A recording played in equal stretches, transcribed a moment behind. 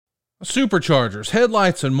Superchargers,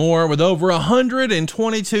 headlights, and more. With over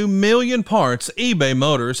 122 million parts, eBay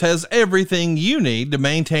Motors has everything you need to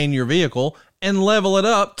maintain your vehicle and level it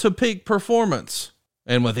up to peak performance.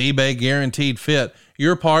 And with eBay Guaranteed Fit,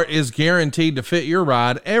 your part is guaranteed to fit your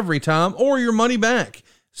ride every time or your money back.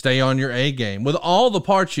 Stay on your A game with all the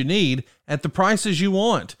parts you need at the prices you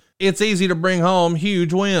want. It's easy to bring home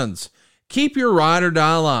huge wins. Keep your ride or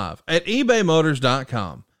die alive at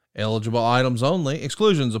ebaymotors.com. Eligible items only.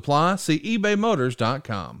 Exclusions apply. See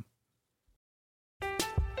ebaymotors.com.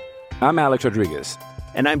 I'm Alex Rodriguez.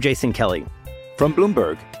 And I'm Jason Kelly. From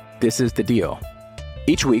Bloomberg, this is The Deal.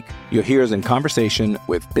 Each week, you'll hear us in conversation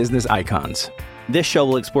with business icons. This show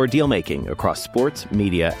will explore deal-making across sports,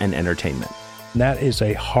 media, and entertainment. That is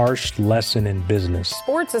a harsh lesson in business.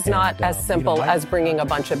 Sports is not as simple as bringing a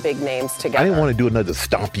bunch of big names together. I didn't want to do another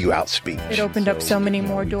stomp you out speech. It opened up so many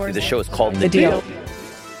more doors. The show is called The Deal.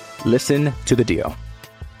 Listen to The Deal.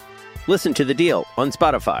 Listen to The Deal on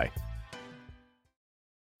Spotify.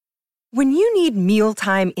 When you need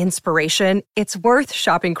mealtime inspiration, it's worth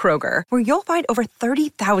shopping Kroger, where you'll find over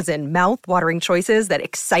 30,000 mouth-watering choices that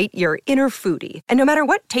excite your inner foodie. And no matter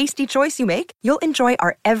what tasty choice you make, you'll enjoy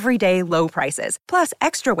our everyday low prices, plus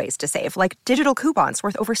extra ways to save, like digital coupons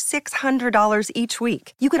worth over $600 each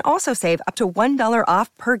week. You can also save up to $1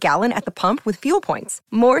 off per gallon at the pump with fuel points.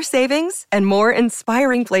 More savings and more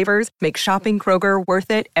inspiring flavors make shopping Kroger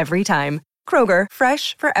worth it every time. Kroger,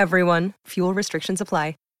 fresh for everyone. Fuel restrictions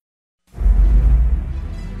apply.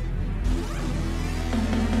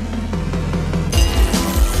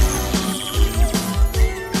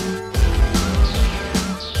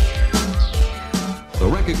 The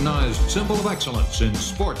recognized symbol of excellence in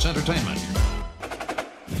sports entertainment.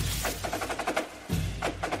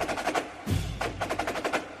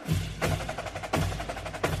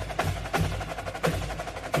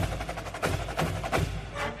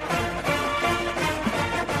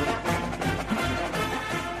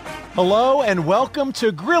 Hello and welcome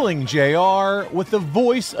to Grilling JR with the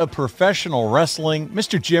voice of professional wrestling,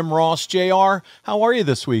 Mr. Jim Ross. JR, how are you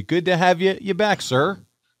this week? Good to have you back, sir.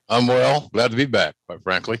 I'm well. Glad to be back, quite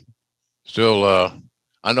frankly. Still,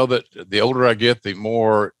 I know that the older I get, the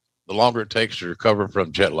longer it takes to recover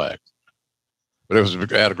from jet lag. But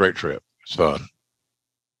I had a great trip. It's fun.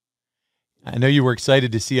 I know you were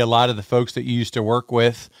excited to see a lot of the folks that you used to work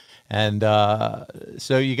with. And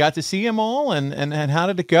so you got to see them all, and how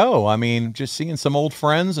did it go? I mean, just seeing some old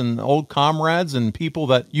friends and old comrades and people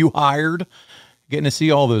that you hired, getting to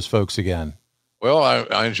see all those folks again. Well,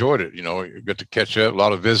 I enjoyed it. You know, you get to catch up, a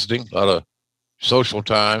lot of visiting, a lot of social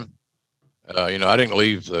time. I didn't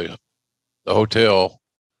leave the hotel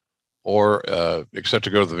or except to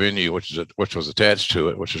go to the venue, which was attached to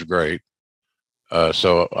it, which is great.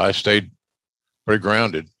 So I stayed pretty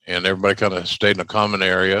grounded, and everybody kind of stayed in a common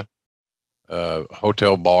area,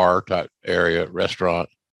 hotel bar type area, restaurant.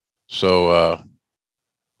 So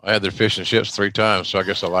I had their fish and chips 3 times, so I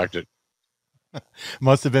guess I liked it.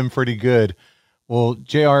 Must have been pretty good. Well,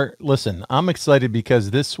 JR, listen, I'm excited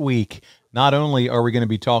because this week, not only are we going to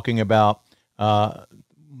be talking about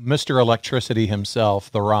Mr. Electricity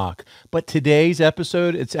himself, The Rock, but today's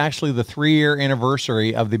episode, it's actually the 3-year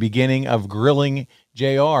anniversary of the beginning of Grilling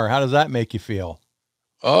JR. How does that make you feel?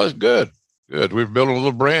 Oh, it's good. Good. We're building a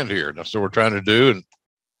little brand here. That's what we're trying to do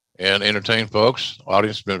and entertain folks. The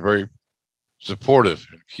audience has been very supportive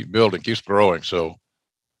and keep building, keeps growing. So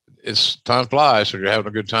it's time flies. So you're having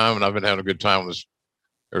a good time. And I've been having a good time with this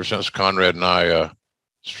ever since Conrad and I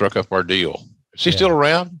struck up our deal. Is he still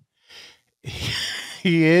around?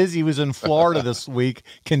 He is. He was in Florida this week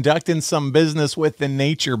conducting some business with the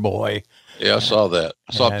Nature Boy. Yeah, I saw that.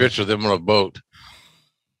 I saw a picture of them on a boat.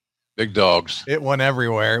 Big dogs. It went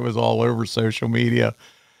everywhere. It was all over social media.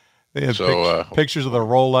 They had pictures of the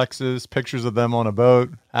Rolexes, pictures of them on a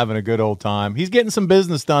boat, having a good old time. He's getting some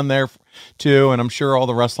business done there too, and I'm sure all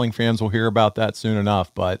the wrestling fans will hear about that soon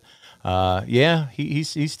enough. But yeah,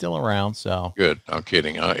 he's still around. So good. I'm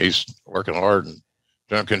kidding. He's working hard and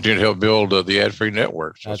trying to continue to help build the ad-free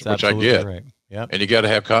networks, which I get. Right. Yep. And you got to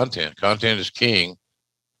have content. Content is king.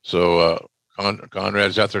 So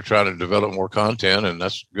Conrad's out there trying to develop more content, and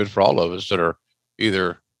that's good for all of us that are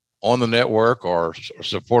either on the network or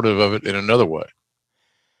supportive of it in another way.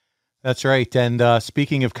 That's right. And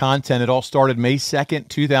speaking of content, it all started May 2nd,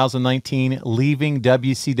 2019, leaving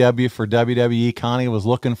WCW for WWE. Connie was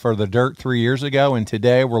looking for the dirt 3 years ago, and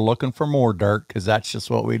today we're looking for more dirt because that's just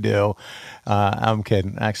what we do. I'm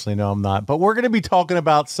kidding. Actually, no, I'm not. But we're going to be talking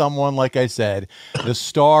about someone, like I said, the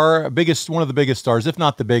star, one of the biggest stars, if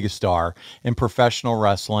not the biggest star in professional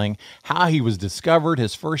wrestling, how he was discovered,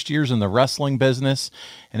 his first years in the wrestling business,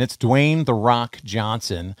 and it's Dwayne "The Rock"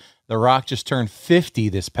 Johnson. The Rock just turned 50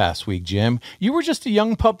 this past week, Jim. You were just a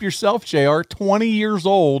young pup yourself, JR, 20 years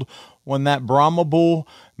old when that Brahma Bull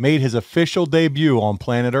made his official debut on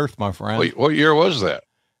planet Earth, my friend. What year was that?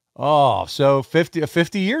 Oh, so 50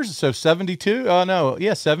 years, so 72. Oh, no,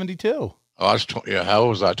 yeah, 72. Oh, I was how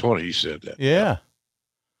old was I? 20. You said that. Yeah.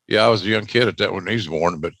 Yeah, I was a young kid at that when he was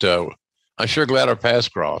born, but I'm sure glad our paths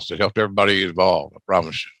crossed. It helped everybody involved, I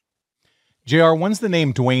promise you. JR, when's the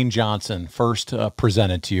name Dwayne Johnson first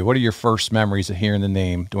presented to you? What are your first memories of hearing the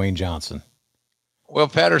name Dwayne Johnson? Well,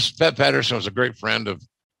 Pat Patterson was a great friend of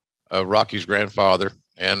Rocky's grandfather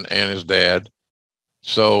and his dad.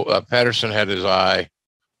 So Patterson had his eye.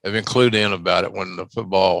 They've been clued in about it when the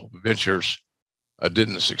football ventures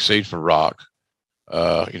didn't succeed for Rock.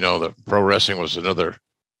 The pro wrestling was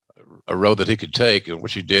a road that he could take, and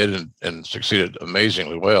which he did and succeeded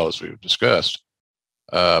amazingly well, as we've discussed.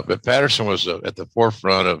 But Patterson was at the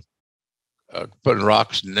forefront of putting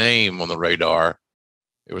Rock's name on the radar.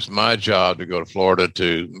 It was my job to go to Florida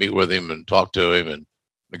to meet with him and talk to him and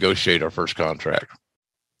negotiate our first contract.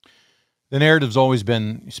 The narrative's always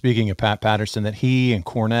been, speaking of Pat Patterson, that he and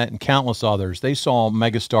Cornette and countless others, they saw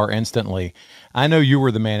megastar instantly. I know you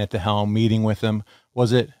were the man at the helm meeting with him.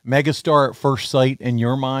 Was it megastar at first sight in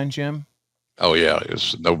your mind, Jim? Oh, yeah. It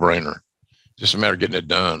was a no-brainer. Just a matter of getting it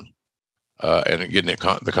done and getting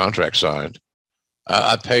the contract signed.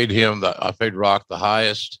 I paid Rock the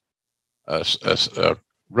highest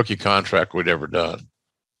rookie contract we'd ever done,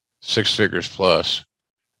 6 figures plus.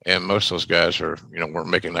 And most of those guys weren't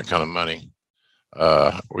making that kind of money.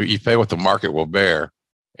 You pay what the market will bear.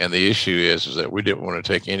 And the issue is that we didn't want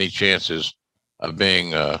to take any chances of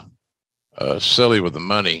being silly with the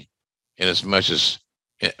money in as much as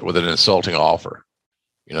with an insulting offer.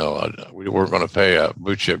 We weren't going to pay a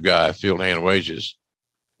blue chip guy field hand wages.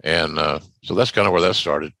 And so that's kind of where that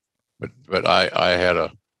started. But I had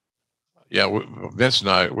Vince and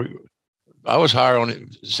I was higher on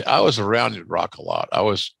it. I was around Rock a lot. I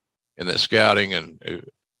was in the scouting and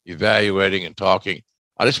evaluating and talking.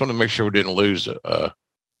 I just wanted to make sure we didn't lose to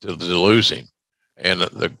losing. And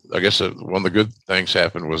I guess one of the good things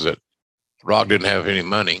happened was that Rock didn't have any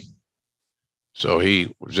money, so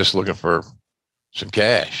he was just looking for some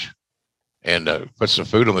cash and put some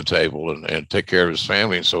food on the table and take care of his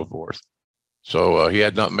family and so forth. So he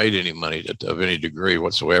had not made any money of any degree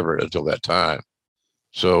whatsoever until that time.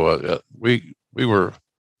 So we were.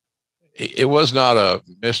 It was not a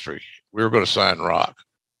mystery. We were going to sign Rock,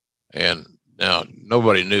 and now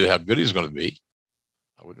nobody knew how good he's going to be.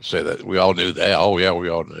 I wouldn't say that. We all knew that. Oh yeah, we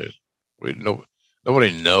all knew.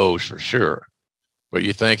 Nobody knows for sure, but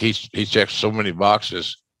you think he checks so many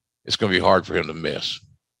boxes, it's going to be hard for him to miss.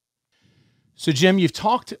 So, Jim, you've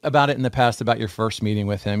talked about it in the past about your first meeting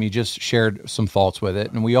with him. You just shared some thoughts with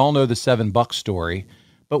it, and we all know the $7 story.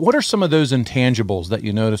 But what are some of those intangibles that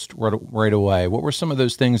you noticed right away? What were some of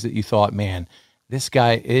those things that you thought, man, this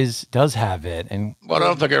guy does have it? And well, I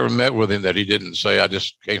don't think I ever met with him that he didn't say, I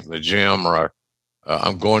just came from the gym, or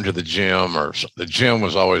I'm going to the gym, or the gym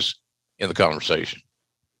was always in the conversation.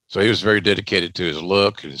 So he was very dedicated to his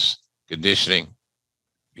look, his conditioning,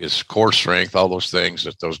 his core strength, all those things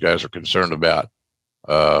that those guys are concerned about.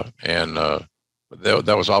 That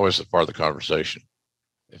was always a part of the conversation.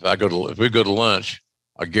 If we go to lunch,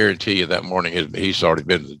 I guarantee you that morning he's already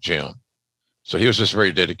been to the gym. So he was just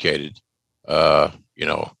very dedicated, and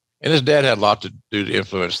his dad had a lot to do to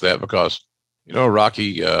influence that because,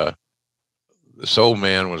 Rocky, the soul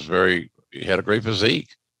man he had a great physique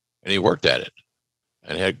and he worked at it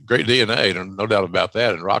and he had great DNA, no doubt about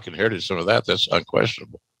that. And Rock inherited some of that. That's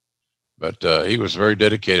unquestionable. But he was very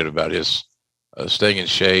dedicated about his staying in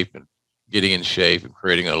shape and getting in shape and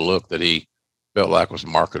creating a look that he felt like was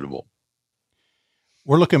marketable.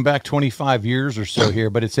 We're looking back 25 years or so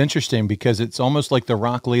here, but it's interesting because it's almost like The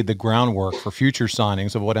Rock laid the groundwork for future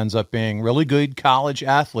signings of what ends up being really good college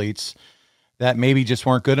athletes that maybe just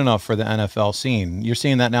weren't good enough for the NFL scene. You're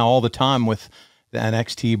seeing that now all the time with the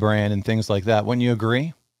NXT brand and things like that. Wouldn't you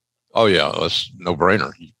agree? Oh yeah, that's no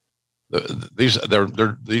brainer. These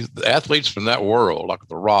athletes from that world, like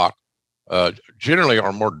The Rock, generally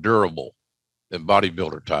are more durable than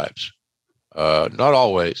bodybuilder types. Not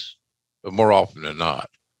always, but more often than not.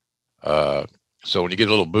 So when you get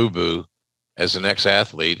a little boo-boo as an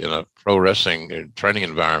ex-athlete in a pro wrestling and training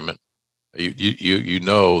environment, you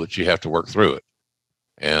know that you have to work through it.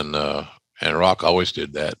 And Rock always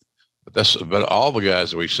did that. But all the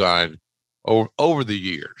guys that we signed over the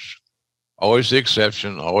years, always the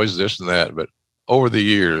exception, always this and that, but over the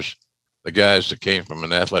years, the guys that came from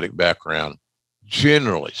an athletic background,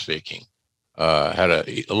 generally speaking, had a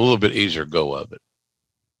little bit easier go of it.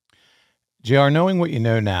 JR, knowing what you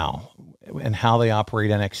know now, and how they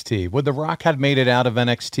operate NXT. Would The Rock have made it out of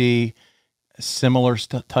NXT a similar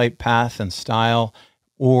type path and style,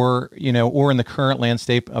 or in the current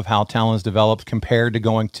landscape of how talent is developed compared to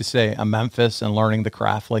going to, say, a Memphis and learning the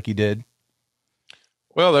craft like he did?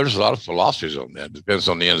 Well, there's a lot of philosophies on that. It depends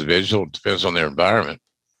on the individual. It depends on their environment.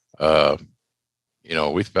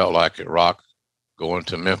 We felt like at Rock going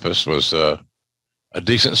to Memphis was a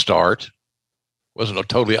decent start. Wasn't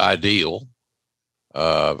totally ideal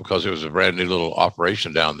because it was a brand new little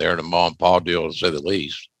operation down there and a mom and pop deal, to say the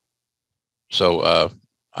least. So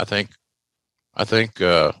I think he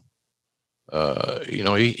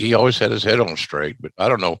always had his head on straight, but I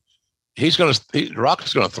don't know. Rock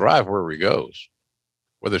is going to thrive wherever he goes,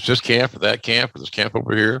 whether it's this camp or that camp or this camp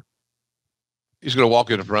over here. He's going to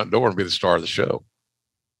walk in the front door and be the star of the show.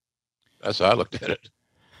 That's how I looked at it.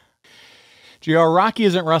 JR, Rocky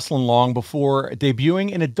isn't wrestling long before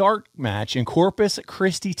debuting in a dark match in Corpus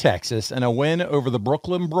Christi, Texas, and a win over the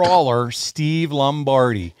Brooklyn Brawler, Steve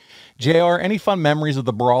Lombardi. JR, any fun memories of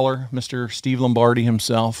the Brawler, Mr. Steve Lombardi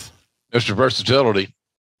himself? Mr. Versatility,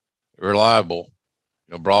 reliable.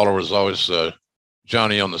 Brawler was always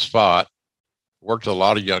Johnny on the spot. Worked with a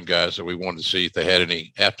lot of young guys that we wanted to see if they had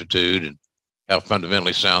any aptitude and how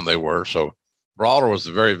fundamentally sound they were. So Brawler was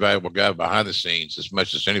a very valuable guy behind the scenes, as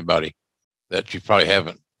much as anybody that you probably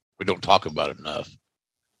we don't talk about it enough.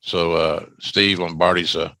 So Steve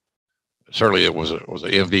Lombardi's certainly it was an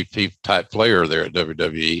MVP type player there at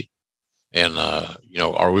WWE. And,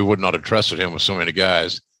 or we would not have trusted him with so many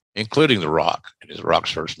guys, including The Rock in his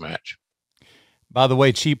Rock's first match. By the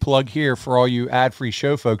way, cheap plug here for all you ad-free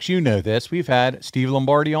show folks. You know this. We've had Steve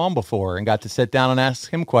Lombardi on before and got to sit down and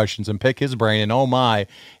ask him questions and pick his brain. And oh my,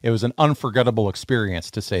 it was an unforgettable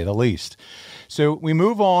experience, to say the least. So we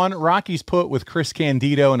move on. Rocky's put with Chris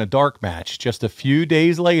Candido in a dark match. Just a few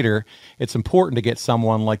days later, it's important to get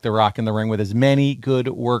someone like The Rock in the ring with as many good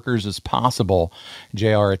workers as possible,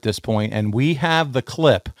 JR, at this point. And we have the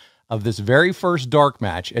clip of this very first dark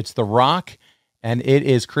match. It's The Rock, and it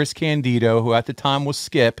is Chris Candido, who at the time was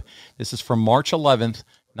Skip. This is from March 11th,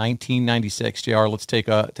 1996. JR, let's take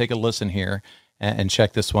a listen here and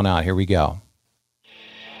check this one out. Here we go.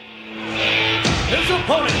 His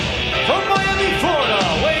opponent from Miami, Florida,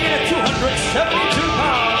 weighing in at 272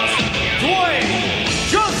 pounds, Dwayne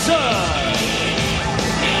Johnson.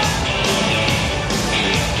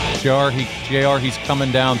 JR, he's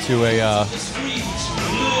coming down to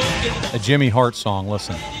a Jimmy Hart song.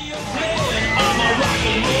 Listen.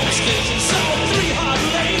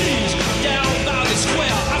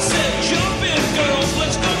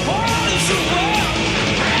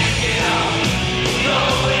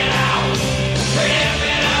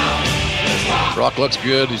 Rock looks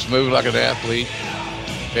good. He's moving like an athlete.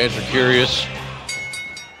 Fans are curious.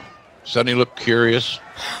 Sonny looked curious.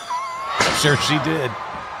 Sure she did.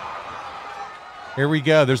 Here we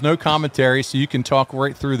go. There's no commentary, so you can talk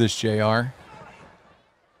right through this, JR.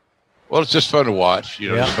 Well, it's just fun to watch.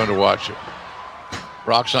 It's fun to watch it.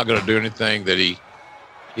 Rock's not going to do anything that he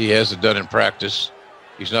hasn't done in practice.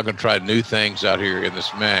 He's not going to try new things out here in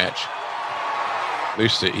this match. At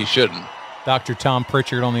least he shouldn't. Dr. Tom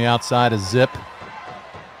Pritchard on the outside of Zip.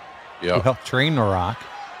 Yeah. Who helped train The Rock.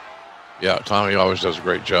 Yeah, Tommy always does a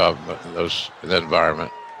great job in that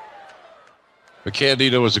environment. But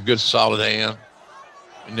Candido was a good, solid hand.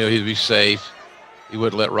 He knew he'd be safe. He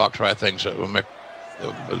wouldn't let Rock try things that would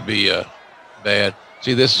be bad.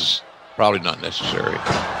 See, this is probably not necessary.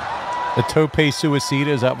 The tope suicida,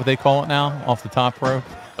 is that what they call it now, off the top rope?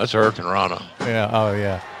 That's Hurricane Rana. Yeah, oh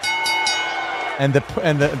yeah. And the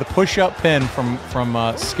push-up pin from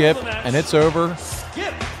Skip, and it's over.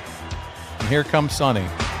 And here comes Sonny.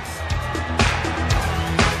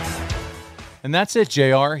 And that's it,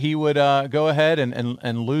 JR. He would go ahead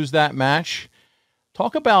and lose that match.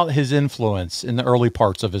 Talk about his influence in the early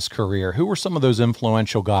parts of his career. Who were some of those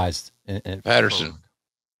influential guys? Patterson.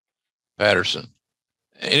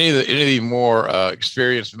 Any of the more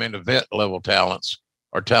experienced main event level talents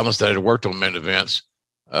or talents that had worked on main events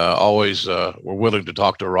always were willing to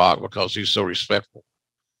talk to Rock because he's so respectful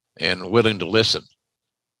and willing to listen.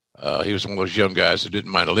 He was one of those young guys that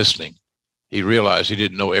didn't mind listening. He realized he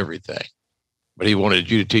didn't know everything, but he wanted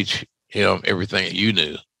you to teach him everything that you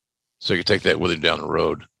knew so you could take that with him down the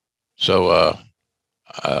road. So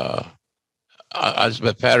I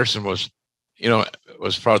bet Patterson was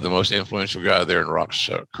probably the most influential guy there in Rock's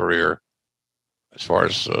career as far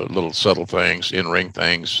as little subtle things, in-ring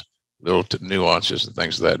things, little nuances and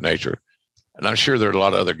things of that nature. And I'm sure there are a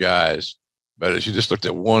lot of other guys, but as you just looked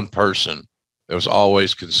at one person that was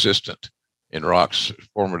always consistent in Rock's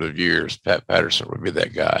formative years, Pat Patterson would be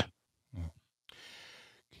that guy.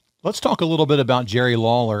 Let's talk a little bit about Jerry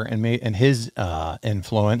Lawler and his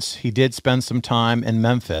influence. He did spend some time in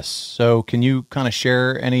Memphis. So can you kind of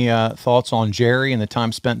share any thoughts on Jerry and the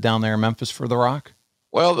time spent down there in Memphis for The Rock?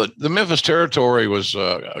 Well, the Memphis territory was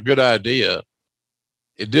a good idea.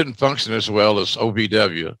 It didn't function as well as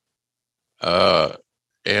OVW, and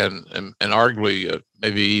arguably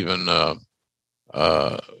maybe even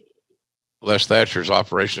Les Thatcher's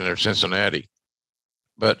operation in Cincinnati.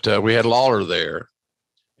 But we had Lawler there,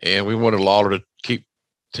 and we wanted Lawler to keep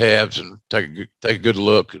tabs and take a good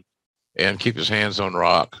look and keep his hands on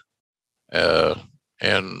Rock.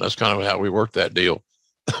 And that's kind of how we worked that deal.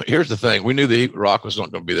 Here's the thing. We knew the Rock was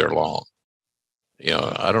not going to be there long.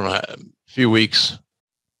 I don't know, a few weeks,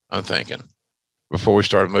 I'm thinking, before we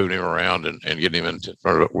started moving him around and getting him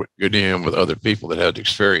getting him with other people that had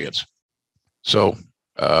experience. So,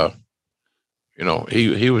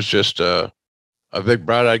 he was just a big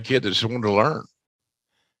bright-eyed kid that just wanted to learn.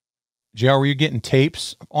 JR, were you getting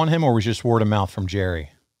tapes on him, or was it just word of mouth from Jerry?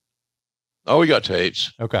 Oh, we got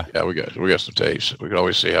tapes. Okay. Yeah, we got some tapes. We could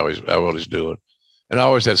always see how well he's doing. And I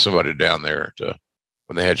always had somebody down there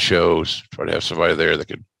when they had shows, try to have somebody there that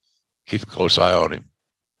could keep a close eye on him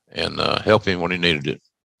and help him when he needed it.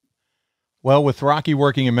 Well, with Rocky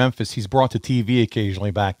working in Memphis, he's brought to TV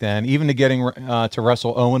occasionally back then, even to getting to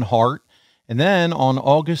wrestle Owen Hart. And then on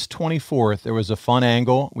August 24th, there was a fun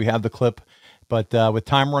angle. We have the clip. But with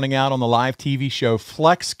time running out on the live TV show,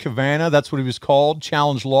 Flex Kavana, that's what he was called,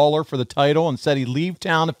 challenged Lawler for the title and said he'd leave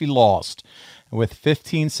town if he lost. And with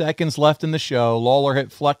 15 seconds left in the show, Lawler hit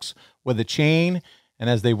Flex with a chain. And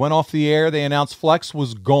as they went off the air, they announced Flex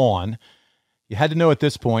was gone. You had to know at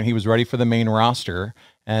this point he was ready for the main roster.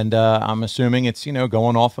 And I'm assuming it's,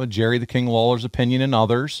 going off of Jerry the King Lawler's opinion and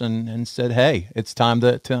others and said, hey, it's time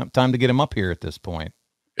to get him up here at this point.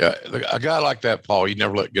 Yeah, a guy like that, Paul, you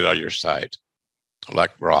never let it get out of your sight.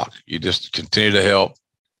 Like Rock, you just continue to help,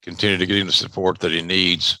 continue to get him the support that he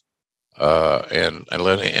needs, and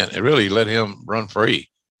really let him run free.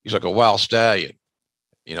 He's like a wild stallion.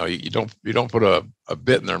 You don't put a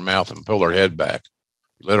bit in their mouth and pull their head back.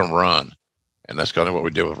 You let them run, and that's kind of what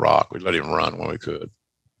we did with Rock. We let him run when we could.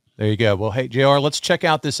 There you go. Well, hey, JR, let's check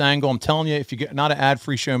out this angle. I'm telling you, if you're not an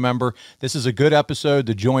ad-free show member, this is a good episode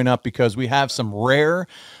to join up because we have some rare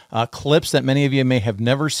clips that many of you may have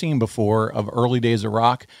never seen before of early days of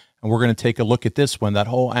Rock, and we're going to take a look at this one, that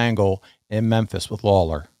whole angle in Memphis with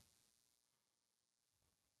Lawler.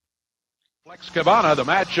 Flex Kavana, the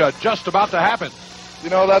match just about to happen.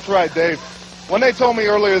 That's right, Dave. When they told me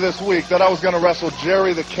earlier this week that I was going to wrestle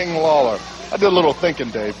Jerry the King Lawler, I did a little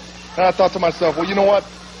thinking, Dave. And I thought to myself, well, you know what?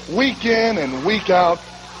 Week in and week out,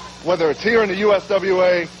 whether it's here in the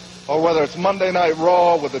USWA or whether it's Monday Night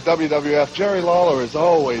Raw with the WWF, Jerry Lawler is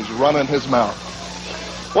always running his mouth.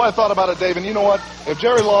 Well, I thought about it, Dave, and you know what? If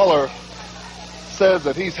Jerry Lawler says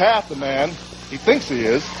that he's half the man he thinks he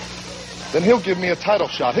is, then he'll give me a title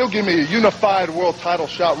shot. He'll give me a unified world title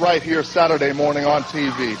shot right here Saturday morning on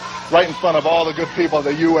TV, right in front of all the good people of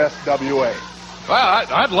the USWA. Well,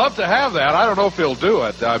 I'd love to have that. I don't know if he'll do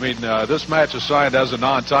it. I mean, this match is signed as a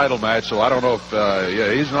non-title match, so I don't know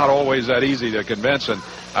if he's not always that easy to convince, and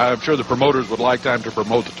I'm sure the promoters would like time to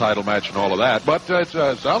promote the title match and all of that. But it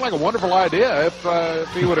sounds like a wonderful idea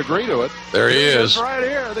if he would agree to it. There he is. Right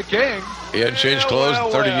here, the King. He hadn't changed clothes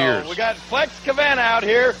in 30 years. We got Flex Kavana out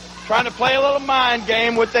here trying to play a little mind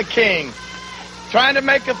game with the King. Trying to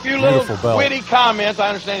make a few little witty comments. I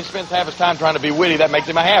understand he spends half his time trying to be witty. That makes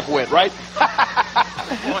him a half-wit, right?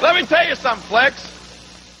 Let me tell you something, Flex.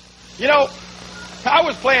 I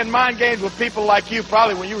was playing mind games with people like you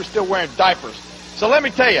probably when you were still wearing diapers. So let me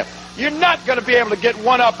tell you, you're not going to be able to get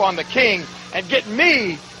one up on the King and get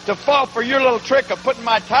me to fall for your little trick of putting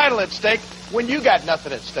my title at stake when you got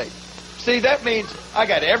nothing at stake. See, that means I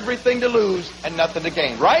got everything to lose and nothing to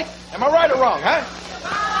gain, right? Am I right or wrong, huh?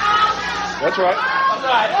 That's right. All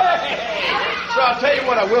right. Hey. So I'll tell you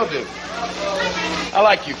what I will do. I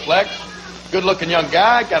like you, Flex. Good-looking young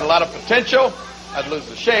guy, got a lot of potential. I'd lose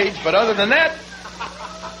the shades, but other than that,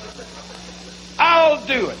 I'll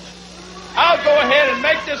do it. I'll go ahead and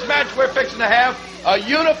make this match we're fixing to have a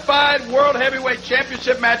unified World Heavyweight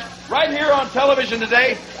Championship match right here on television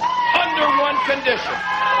today under one condition.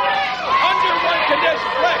 Under one condition.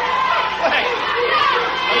 Flex.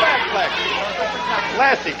 Come back, Flex.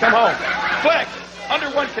 Lassie, come home. Flex, under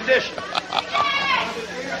one condition.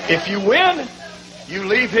 If you win, you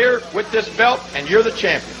leave here with this belt and you're the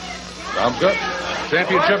champion. Sounds good.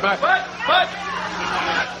 Championship match. But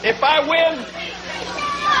if I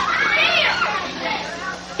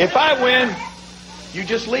win, you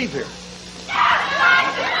just leave here.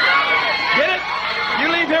 Get it? You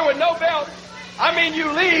leave here with no belt. I mean, you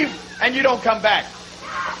leave and you don't come back.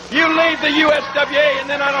 You leave the USWA, and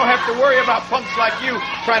then I don't have to worry about punks like you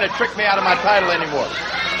trying to trick me out of my title anymore.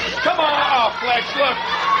 Come on. Oh, Flex, look.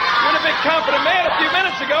 You're a big confident man a few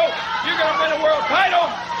minutes ago. You're going to win a world title.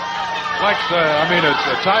 Flex, I mean, it's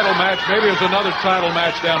a title match. Maybe it's another title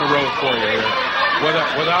match down the road for you here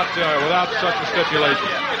without such a stipulation.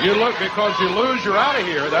 You look, because you lose, you're out of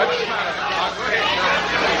here. That's not great.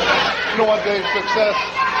 You know what, Dave? Success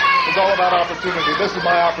is all about opportunity. This is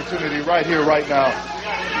my opportunity right here, right now.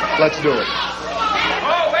 Let's do it.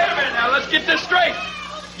 Oh, wait a minute now. Let's get this straight.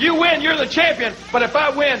 You win, you're the champion. But if I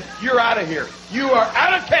win, you're out of here. You are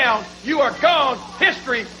out of town. You are gone.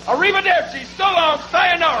 History. Arrivederci. So long.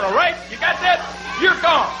 Sayonara, right? You got that? You're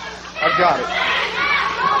gone. I got it.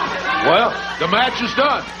 Well, the match is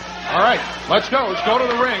done. All right, let's go. Let's go to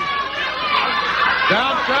the ring.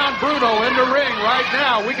 Downtown Bruno in the ring right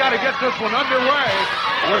now. We got to get this one underway.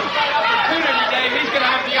 Opportunity, Dave. He's going to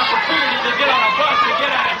have the opportunity to get on a bus and get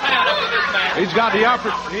out of town after this match. He's got the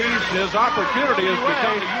opportunity. His opportunity is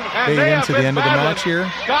becoming. Fading into the end of the match here.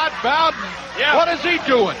 Scott Bowden. Yeah. What is he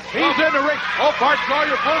doing? He's in the ring. Oh, Bart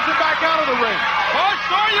Sawyer pulls him back out of the ring. Bart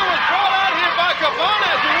Sawyer was brought out here by Cabana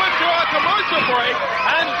as we went to our commercial break,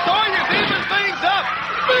 and Sawyer's even things up.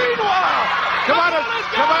 Meanwhile,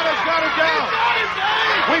 Cabana's got it down.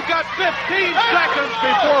 We've got 15 seconds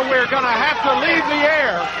before we're going to have to leave the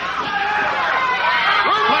air.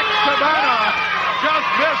 Flex Cabana just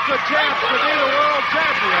missed the chance to be the world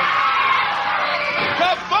champion.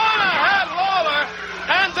 Cabana had Lawler,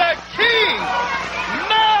 and the King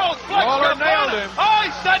nailed Flex Lawler Cabana. nailed him. Oh,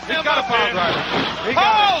 he set him got a up pile in. driver.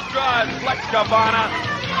 Pile drive, Flex Cabana.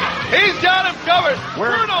 He's got him covered.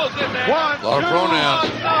 Bruno's in there. A lot of pronouns.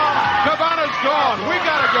 Cabana's gone. We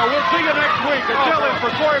got to go. We'll see you next week. Until then, for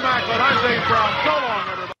Corey Macklin, I'm Dave Brown. So long,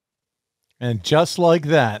 everybody. And just like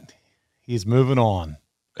that, he's moving on.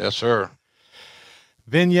 Yes, sir.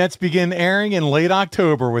 Vignettes begin airing in late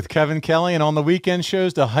October with Kevin Kelly, and on the weekend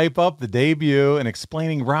shows to hype up the debut and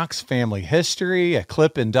explaining Rock's family history, a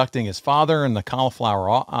clip inducting his father in the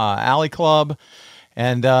Cauliflower Alley Club,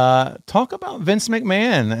 and talk about Vince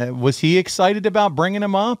McMahon. Was he excited about bringing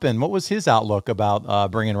him up, and what was his outlook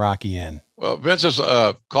about bringing Rocky in? Well, Vince is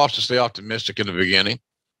cautiously optimistic in the beginning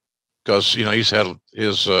because, you know, he's had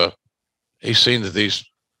his he's seen that these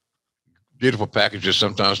beautiful packages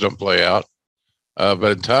sometimes don't play out.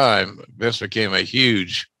 But in time, Vince became a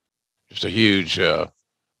huge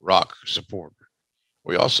Rock supporter.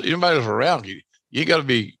 We also, anybody who's around you, you got to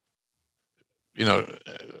be, you know,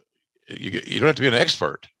 you don't have to be an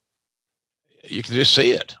expert. You can just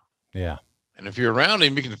see it. Yeah. And if you're around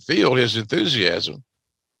him, you can feel his enthusiasm.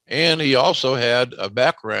 And he also had a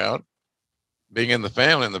background being in the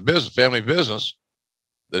family, in the business, family business,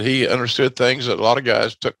 that he understood things that a lot of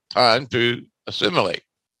guys took time to assimilate.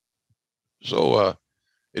 So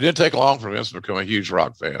it didn't take long for Vince to become a huge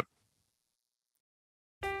Rock fan.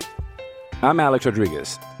 I'm Alex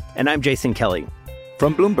Rodriguez. And I'm Jason Kelly.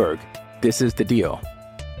 From Bloomberg, this is The Deal.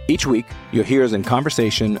 Each week, you'll hear us in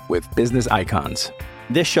conversation with business icons.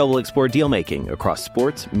 This show will explore deal-making across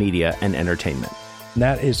sports, media, and entertainment.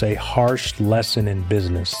 That is a harsh lesson in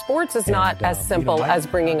business. Sports is not as simple as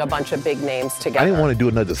bringing a bunch of big names together. I didn't want to do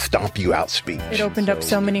another stomp you out speech. It opened up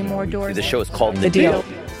so many more doors. The show is called The Deal.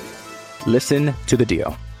 Listen to The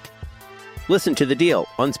Deal. Listen to The Deal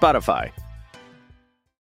on Spotify.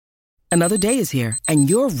 Another day is here, and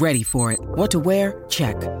you're ready for it. What to wear?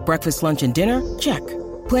 Check. Breakfast, lunch, and dinner? Check.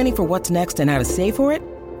 Planning for what's next and how to save for it?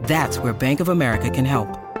 That's where Bank of America can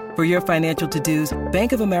help. For your financial to-dos,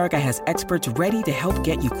 Bank of America has experts ready to help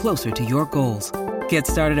get you closer to your goals. Get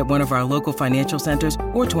started at one of our local financial centers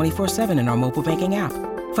or 24/7 in our mobile banking app.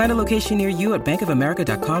 Find a location near you at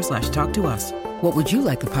bankofamerica.com/talktous. What would you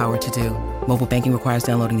like the power to do? Mobile banking requires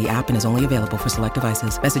downloading the app and is only available for select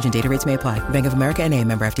devices. Message and data rates may apply. Bank of America N.A.,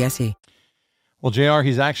 member FDIC. Well, JR,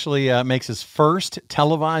 he's actually makes his first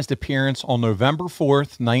televised appearance on November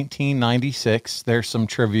 4th, 1996. There's some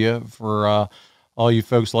trivia for all you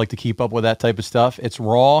folks who like to keep up with that type of stuff. It's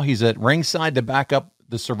Raw. He's at ringside to back up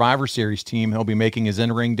the Survivor Series team he'll be making his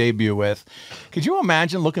in-ring debut with. Could you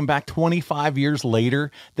imagine looking back 25 years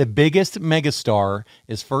later, the biggest megastar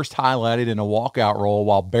is first highlighted in a walkout role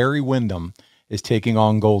while Barry Windham is taking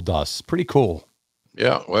on Goldust? Pretty cool.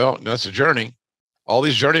 Yeah, well, that's a journey. All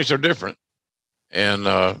these journeys are different, and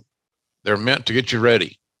they're meant to get you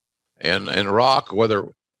ready. And Rock, whether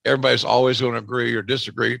everybody's always going to agree or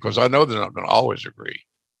disagree, because I know they're not going to always agree.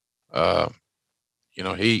 You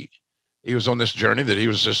know, he was on this journey that he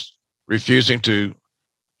was just refusing to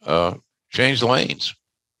change lanes.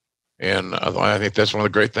 And I think that's one of the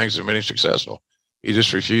great things that made him successful. he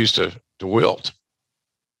just refused to wilt.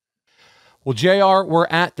 Well, JR, we're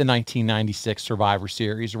at the 1996 Survivor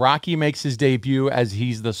Series. Rocky makes his debut as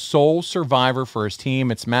he's the sole survivor for his team.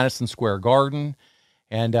 It's Madison Square Garden.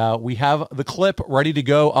 And we have the clip ready to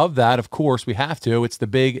go of that. Of course, we have to. It's the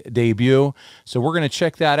big debut. So we're going to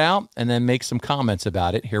check that out and then make some comments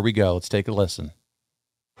about it. Here we go. Let's take a listen.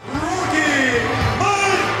 Now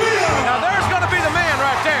there's going to be the man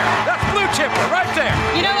right there. That's Blue Chipper right there.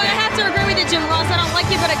 You know what? I have to agree with you, Jim Ross. I don't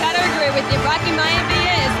like you, but I got to agree with you. Rocky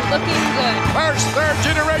Maivia is looking good. First, third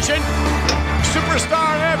generation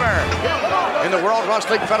superstar ever in the World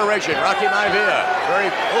Wrestling Federation. Rocky Maivia. Very,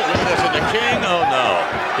 look at this. And the King, oh no.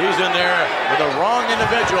 He's in there with the wrong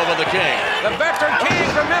individual with the King. The veteran King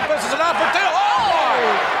from Memphis is an opportunity. Oh!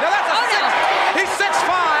 Now that's he's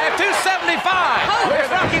 6'5", 275. Look at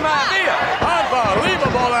Rocky Maivia.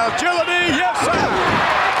 Unbelievable agility. Yes, sir.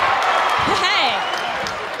 Hey.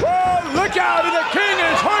 Whoa, look out. And the King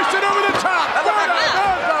is hoisted over the top.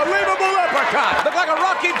 Unbelievable uppercut. Looked like a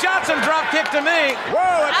Rocky Johnson drop kick to me.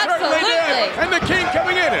 Whoa, it certainly did. And the King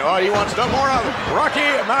coming in. Oh, he wants no more of Rocky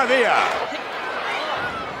Maivia.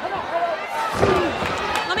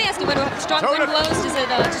 Let me ask you, when strong wind blows, does it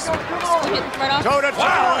just swing it right off? Toe to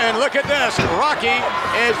toe, and look at this. Rocky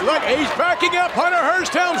he's backing up Hunter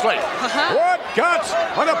Hearst Helmsley. What guts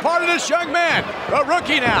on the part of this young man. The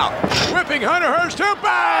rookie now, whipping Hunter Hearst to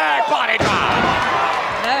back. Body drop.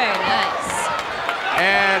 Very nice.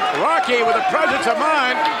 And Rocky with a presence of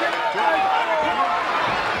mind.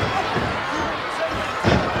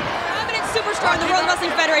 Dominant superstar in the World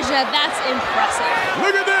Wrestling Federation. That's impressive.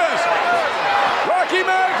 Look at this. Rocky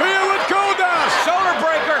Maivia with Goldust. Shoulder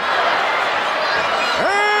breaker.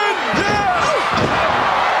 And yeah.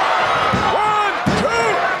 1, 2.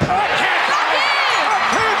 I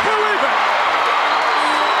can't believe it.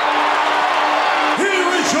 Here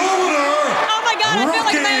is your winner. Oh my God, I feel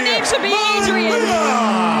like my name should be Adrian.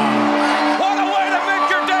 What a way to make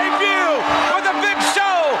your debut with a big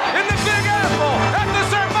show in the Big Apple at the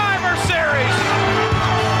Survivor Series.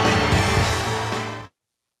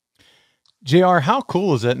 JR, how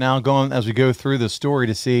cool is it now going as we go through the story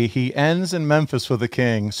to see he ends in Memphis with the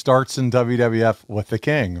King, starts in WWF with the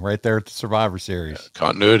King right there at the Survivor Series.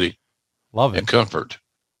 Continuity. Love it. And comfort.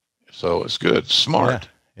 So it's good. Smart.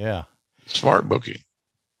 Yeah. Smart booking.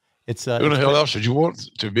 It's who the hell else would you want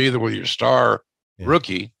to be there with your star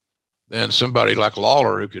rookie than somebody like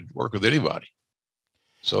Lawler who could work with anybody?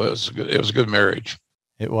 So it was a good marriage.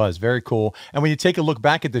 It was very cool. And when you take a look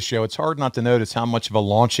back at the show, it's hard not to notice how much of a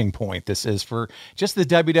launching point this is for just the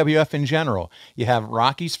WWF in general. You have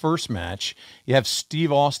Rocky's first match. You have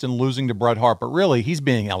Steve Austin losing to Bret Hart, but really he's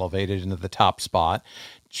being elevated into the top spot.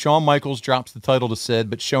 Shawn Michaels drops the title to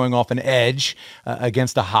Sid, but showing off an edge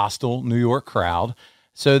against a hostile New York crowd.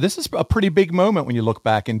 So this is a pretty big moment when you look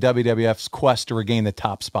back in WWF's quest to regain the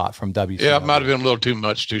top spot from WCW. Yeah, it might have been a little too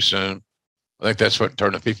much too soon. I think that's what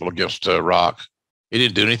turned the people against Rock. He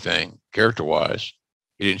didn't do anything character-wise.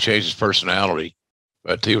 He didn't change his personality,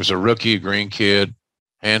 but he was a rookie, green kid,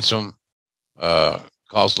 handsome,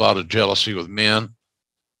 caused a lot of jealousy with men,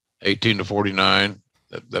 18 to 49,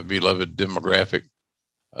 that beloved demographic.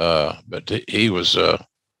 But he was, I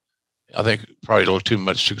think, probably a little too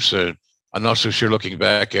much too soon. I'm not so sure looking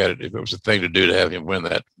back at it if it was a thing to do to have him win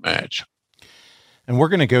that match. And we're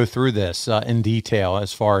going to go through this in detail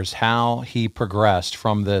as far as how he progressed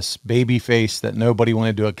from this baby face that nobody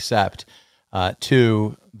wanted to accept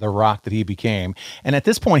to the Rock that he became. And at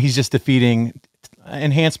this point, he's just defeating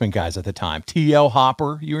enhancement guys at the time. T.L.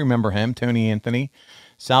 Hopper, you remember him, Tony Anthony,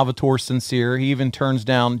 Salvatore Sincere. He even turns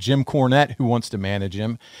down Jim Cornette, who wants to manage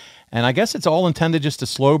him. And I guess it's all intended just to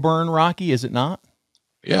slow burn Rocky, is it not?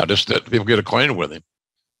 Yeah, just that people get acquainted with him,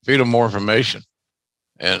 feed him more information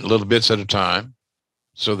and little bits at a time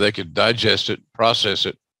so they could digest it, process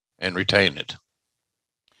it, and retain it.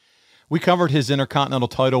 We covered his Intercontinental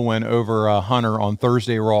title win over Hunter on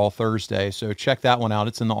Thursday Raw Thursday, so check that one out.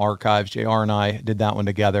 It's in the archives. JR and I did that one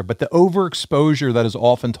together. But the overexposure that is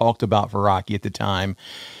often talked about for Rocky at the time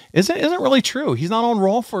isn't really true. He's not on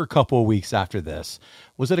Raw for a couple of weeks after this.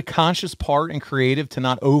 Was it a conscious part and creative to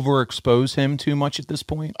not overexpose him too much at this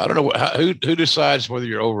point? I don't know who decides whether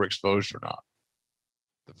you're overexposed or not.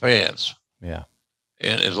 The fans. Yeah.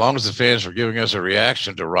 And as long as the fans are giving us a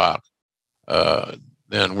reaction to Rock,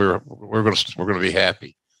 then we're going to be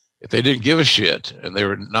happy. If they didn't give a shit and they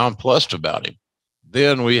were nonplussed about him,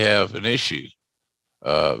 then we have an issue.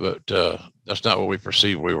 But that's not what we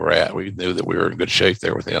perceived we were at. We knew that we were in good shape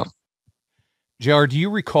there with him. JR, do you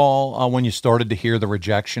recall when you started to hear the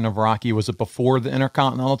rejection of Rocky? Was it before the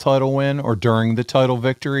Intercontinental title win or during the title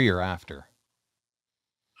victory or after?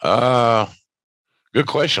 Good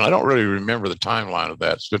question. I don't really remember the timeline of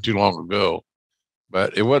that. It's been too long ago.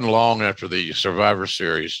 But it wasn't long after the Survivor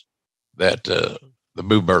Series that the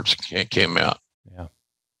Boo Birds came out. Yeah.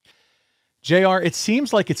 JR, it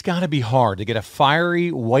seems like it's got to be hard to get a fiery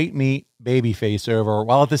white meat babyface over,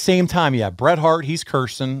 while at the same time you have Bret Hart, he's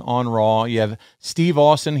cursing on Raw. You have Steve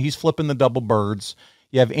Austin, he's flipping the double birds.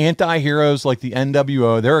 You have anti-heroes like the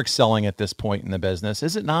NWO. They're excelling at this point in the business.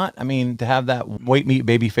 Is it not? I mean, to have that white meat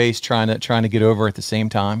babyface trying to get over at the same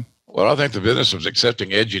time? Well, I think the business was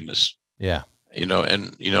accepting edginess. Yeah.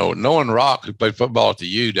 Knowing Rock, who played football at the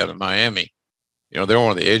U down in Miami, they're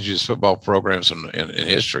one of the edgiest football programs in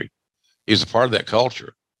history. He's a part of that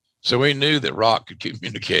culture. So we knew that Rock could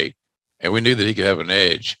communicate, and we knew that he could have an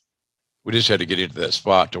edge. We just had to get into that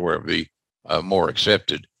spot to where it would be more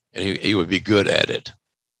accepted, and he would be good at it.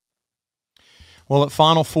 Well, at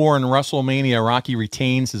Final Four in WrestleMania, Rocky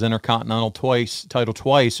retains his Intercontinental title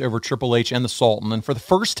twice over Triple H and the Sultan. And for the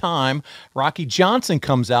first time, Rocky Johnson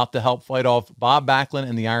comes out to help fight off Bob Backlund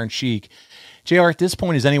and the Iron Sheik. JR, at this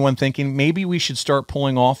point, is anyone thinking maybe we should start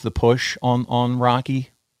pulling off the push on Rocky?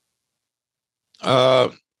 I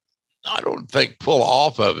don't think pull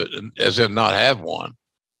off of it as in not have one.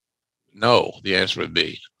 No, the answer would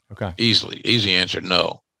be easy answer.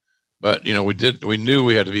 No. But, we knew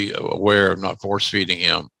we had to be aware of not force feeding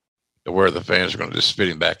him to where the fans are going to just spit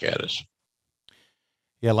him back at us.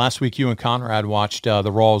 Yeah, last week you and Conrad watched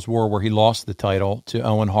the Raw's War where he lost the title to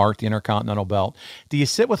Owen Hart, the Intercontinental belt. Do you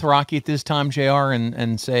sit with Rocky at this time, JR,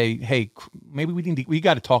 and say, hey, maybe we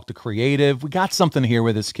got to talk to creative. We got something here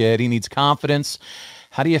with this kid. He needs confidence.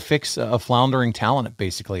 How do you fix a floundering talent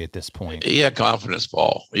basically at this point? He had confidence,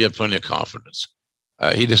 Paul. He had plenty of confidence.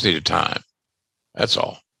 He just needed time. That's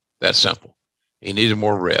all. That's simple. He needed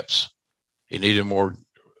more reps. He needed more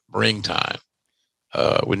ring time.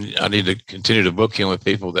 I need to continue to book him with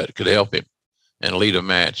people that could help him and lead a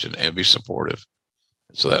match and be supportive.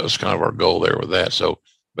 So that was kind of our goal there with that.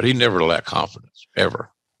 But he never lacked confidence,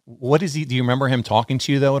 ever. Do you remember him talking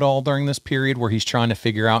to you though at all during this period where he's trying to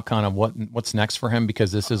figure out kind of what's next for him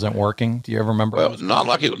because this isn't working? Do you ever remember? Well, not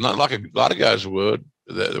like a lot of guys would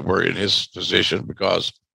that were in his position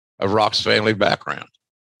because of Rock's family background.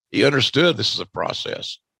 He understood this is a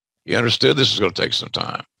process. He understood this is going to take some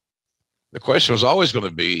time. The question was always going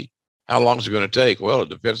to be, how long is it going to take? Well, it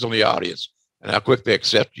depends on the audience and how quick they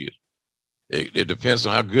accept you. It depends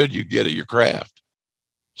on how good you get at your craft.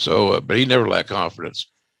 So, but he never lacked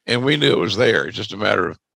confidence. And we knew it was there. It's just a matter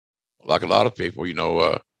of, like a lot of people, it's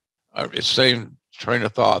the same train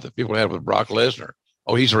of thought that people had with Brock Lesnar.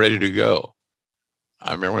 Oh, he's ready to go.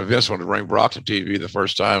 I remember when Vince wanted to bring Brock to TV the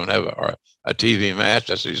first time and have a TV match.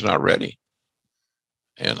 I said, he's not ready.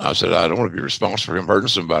 And I said, I don't want to be responsible for him hurting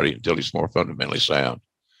somebody until he's more fundamentally sound.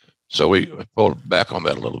 So we pulled back on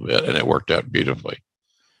that a little bit, and it worked out beautifully.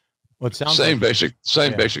 Well, it sounds basic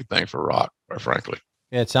thing for Rock, quite frankly.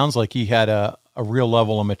 Yeah, it sounds like he had a real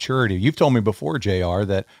level of maturity. You've told me before, JR,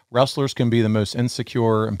 that wrestlers can be the most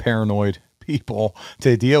insecure and paranoid people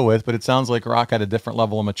to deal with, but it sounds like Rock had a different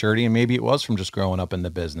level of maturity, and maybe it was from just growing up in the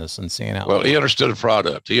business and seeing how. Well, he understood the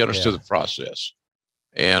product. He understood the process.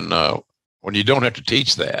 And when you don't have to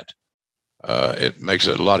teach that, it makes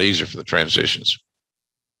it a lot easier for the transitions.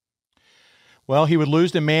 Well, he would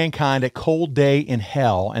lose to Mankind at Cold Day in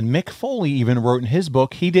Hell, and Mick Foley even wrote in his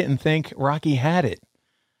book he didn't think Rocky had it.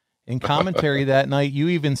 In commentary that night, you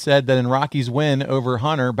even said that in Rocky's win over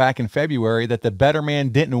Hunter back in February that the better man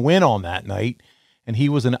didn't win on that night, and he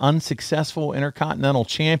was an unsuccessful Intercontinental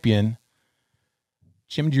champion.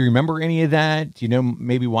 Jim, do you remember any of that? Do you know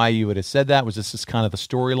maybe why you would have said that? Was this just kind of the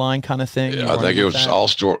storyline kind of thing? Yeah, I think it was all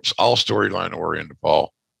storyline oriented,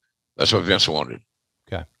 Paul. That's what Vince wanted.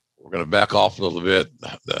 Okay. We're going to back off a little bit.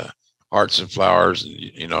 The hearts and flowers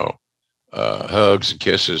and, hugs and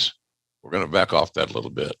kisses. We're going to back off that a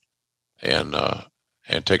little bit and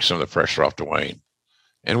take some of the pressure off Dwayne.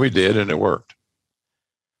 And we did, and it worked.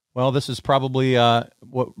 Well, this is probably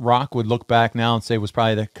what Rock would look back now and say was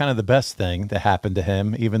probably the best thing that happened to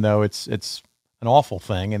him, even though it's an awful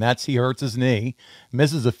thing, and that's he hurts his knee,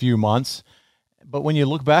 misses a few months. But when you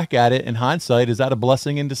look back at it in hindsight, is that a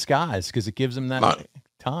blessing in disguise? Because it gives him that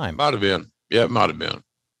time. Might have been. Yeah, it might have been.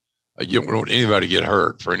 You don't want anybody to get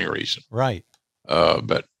hurt for any reason. Right.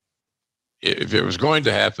 But if it was going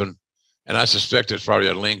to happen, and I suspect it's probably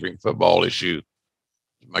a lingering football issue,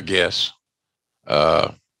 my guess,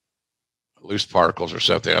 loose particles or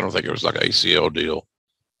something. I don't think it was like an ACL deal.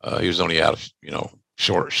 He was only out of,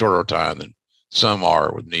 shorter time than some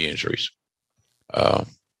are with knee injuries.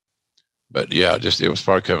 But yeah, it was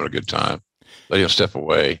probably coming a good time. Let him step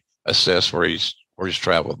away, assess where he's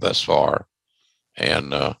traveled thus far,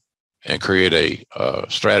 and and create a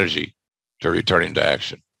strategy to returning to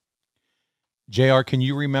action. JR, can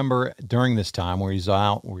you remember during this time where he's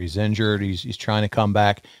out, where he's injured, he's trying to come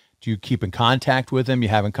back, do you keep in contact with him? You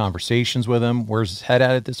having conversations with him? Where's his head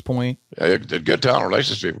at this point? Yeah, good talent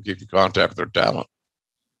relations, people keep in contact with their talent.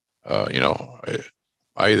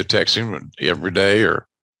 I either text him every day or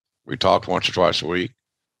we talk once or twice a week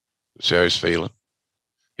to see how he's feeling.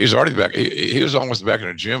 He's already back. He was almost back in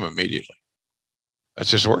the gym immediately.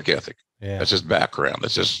 That's his work ethic. Yeah. That's his background.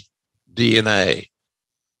 That's his DNA.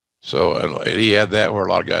 So and he had that where a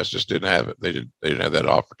lot of guys just didn't have it. They didn't have that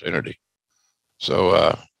opportunity.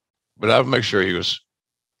 So, but I would make sure he was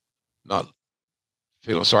not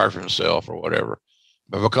feeling sorry for himself or whatever.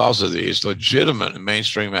 But because of his legitimate and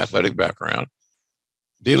mainstream athletic background,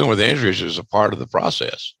 dealing with injuries is a part of the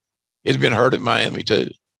process. He'd been hurt at Miami too,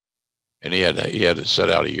 and he had to sit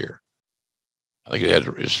out a year. I think he had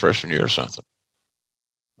his freshman year or something.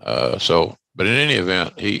 But in any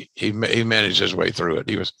event, he managed his way through it.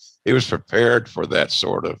 He was prepared for that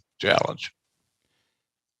sort of challenge.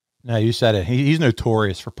 No, you said it. He's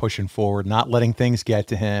notorious for pushing forward, not letting things get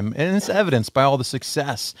to him, and it's evidenced by all the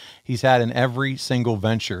success he's had in every single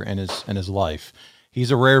venture in his life.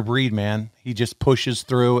 He's a rare breed, man. He just pushes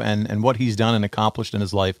through, and what he's done and accomplished in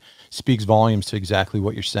his life speaks volumes to exactly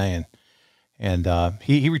what you're saying. And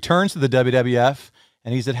he returns to the WWF,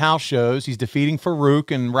 and he's at house shows. He's defeating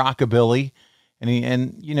Farouk and Rockabilly, and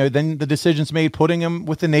then the decision's made putting him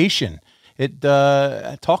with the Nation.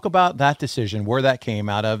 Talk about that decision, where that came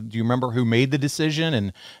out of. Do you remember who made the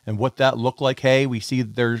decision and what that looked like? Hey, we see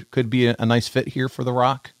there could be a nice fit here for The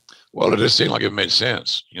Rock. Well, it just seemed like it made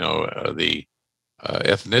sense. The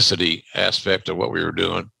ethnicity aspect of what we were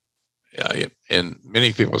doing, in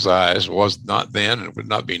many people's eyes, was not then and would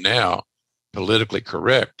not be now politically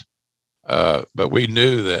correct. But we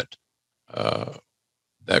knew that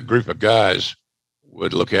that group of guys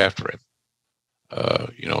would look after him.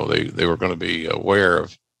 They were going to be aware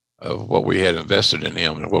of what we had invested in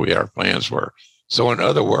him and what our plans were. So in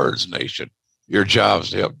other words, Nation, your job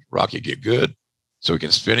is to help Rocky get good so we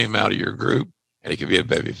can spin him out of your group and he can be a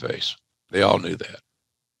babyface. They all knew that.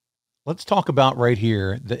 Let's talk about right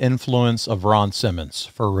here the influence of Ron Simmons,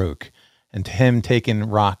 Farouk, and him taking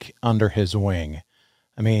Rock under his wing.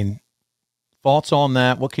 I mean, thoughts on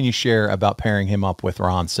that? What can you share about pairing him up with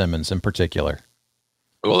Ron Simmons in particular?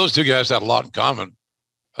 Well, those two guys had a lot in common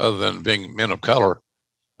other than being men of color.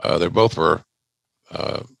 They both were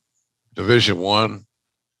Division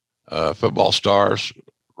I football stars.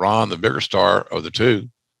 Ron, the bigger star of the two.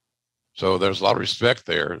 So there's a lot of respect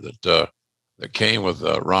there that came with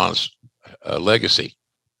Ron's legacy.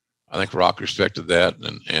 I think Rock respected that,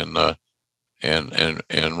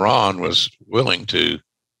 and Ron was willing to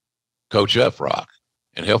coach up Rock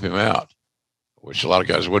and help him out, which a lot of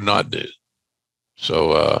guys would not do.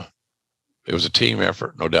 So it was a team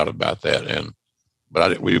effort, no doubt about that.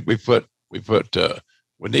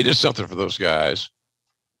 We needed something for those guys.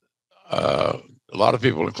 A lot of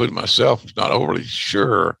people, including myself, was not overly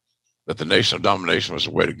sure that the Nation of Domination was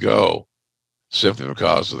the way to go, simply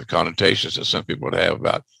because of the connotations that some people would have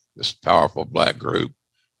about this powerful black group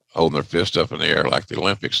holding their fist up in the air like the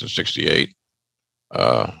Olympics in '68.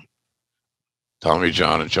 Tommy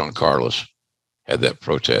John and John Carlos had that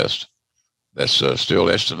protest. That's still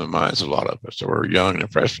etched in the minds of a lot of us. So we were young and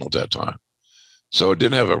impressionable at that time. So it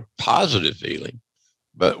didn't have a positive feeling,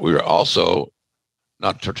 but we were also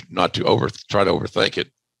not to try to overthink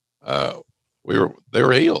it. They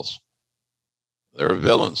were heels. They were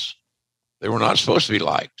villains. They were not supposed to be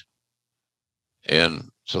liked. And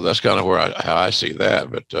so that's kind of how I see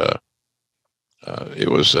that. But it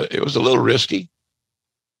was a little risky,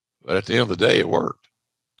 but at the end of the day, it worked.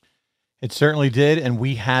 It certainly did, and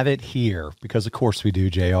we have it here because, of course, we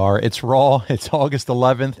do, JR. It's Raw. It's August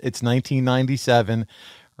 11th. It's 1997.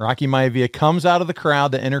 Rocky Maivia comes out of the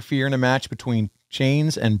crowd to interfere in a match between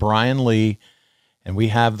Chainz and Brian Lee, and we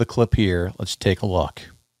have the clip here. Let's take a look.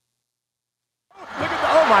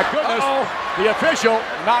 Oh, my goodness. The official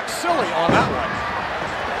knocked silly on that one.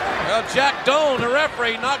 Well, Jack Doan, the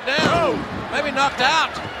referee, knocked down. Maybe knocked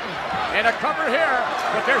out. And a cover here,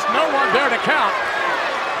 but there's no one there to count.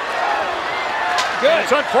 Good.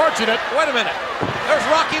 It's unfortunate. Wait a minute. There's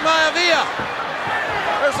Rocky Maivia.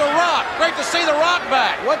 There's The Rock. Great to see The Rock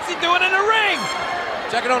back. What's he doing in the ring?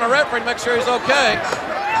 Checking on the referee to make sure he's okay.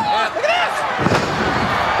 Look at this.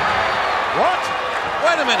 What?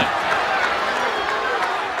 Wait a minute.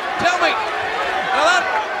 Tell me. Now that.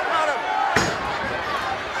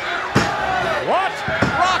 What?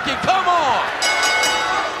 Rocky, come on.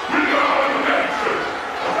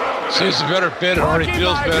 See, it's a better fit. It already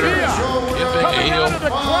feels better.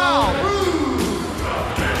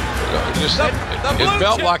 It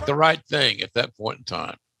felt like the right thing at that point in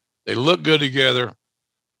time. They looked good together.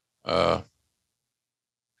 And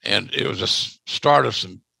it was a start of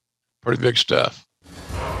some pretty big stuff.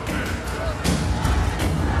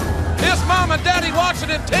 His mom and daddy watching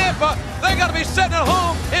in Tampa, they got to be sitting at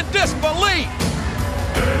home in disbelief.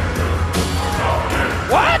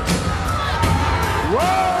 What?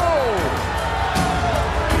 Whoa!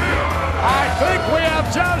 I think we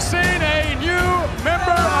have just seen a new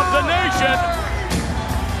member of the nation.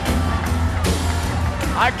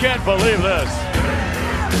 I can't believe this.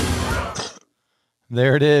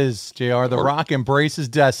 There it is, JR. The Rock embraces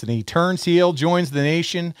destiny. He turns heel, joins the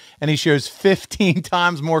nation, and he shows 15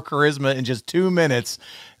 times more charisma in just 2 minutes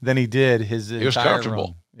than he did his entire He was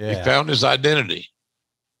comfortable. Yeah. He found his identity.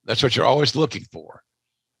 That's what you're always looking for.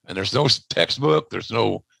 And there's no textbook. There's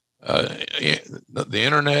no the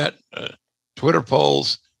internet, Twitter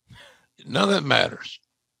polls. None of that matters.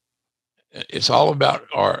 It's all about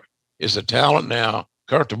is the talent now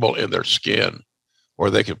comfortable in their skin where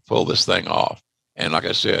they can pull this thing off. And like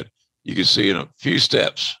I said, you can see in a few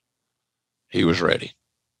steps, he was ready.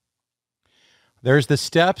 There's the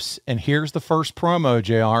steps, and here's the first promo,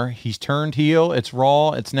 JR. He's turned heel. It's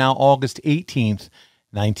Raw. It's now August 18th,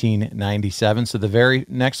 1997. So the very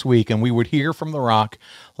next week, and we would hear from The Rock.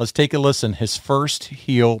 Let's take a listen. His first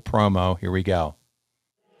heel promo. Here we go.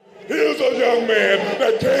 Here's a young man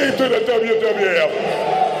that came to the WWF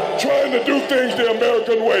trying to do things the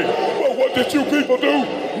American way. Well, what did you people do?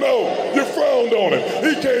 No, you frowned on him.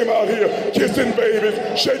 He came out here kissing babies,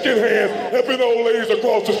 shaking hands, helping old ladies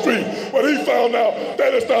across the street. But he found out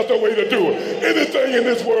that is not the way to do it. Anything in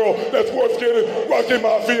this world that's worth getting, Rocky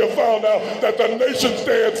Mafia found out that the nation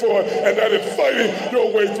stands for it and that it's fighting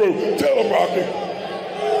your way through. Tell him, Rocky.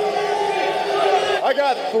 I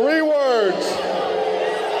got 3 words.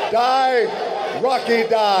 Die, Rocky,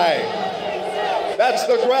 die. That's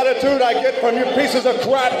the gratitude I get from you pieces of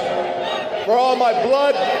crap for all my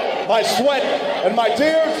blood, my sweat, and my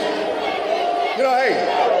tears. You know, hey,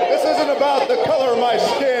 this isn't about the color of my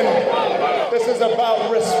skin. This is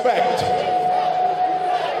about respect.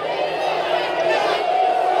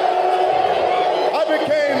 I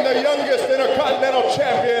became the youngest Intercontinental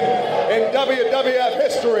Champion in WWF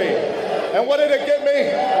history. And what did it get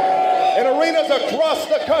me? In arenas across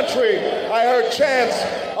the country, I heard chants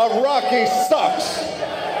of Rocky sucks.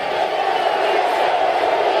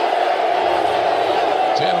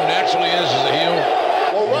 Tim naturally is as a heel.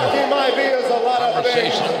 Well, Rocky Maivia is a lot of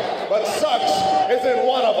things, but sucks isn't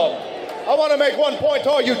one of them. I want to make one point to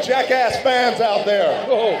all you jackass fans out there.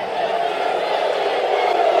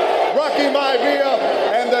 Rocky Maivia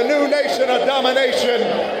and the new nation of domination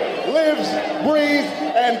lives, breathes,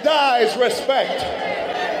 and dies respect.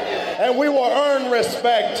 And we will earn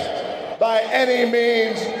respect by any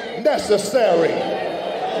means necessary.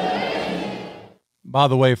 By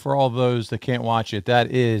the way, for all those that can't watch it, that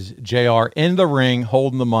is JR in the ring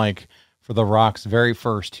holding the mic for The Rock's very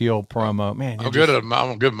first heel promo. Man, I'm a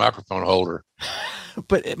good microphone holder.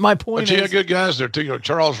 But my point is, you got good guys there too. You know,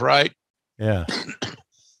 Charles Wright. Yeah.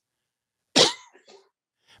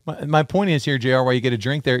 My point is here, JR, while you get a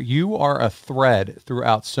drink there, you are a thread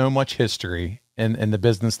throughout so much history in the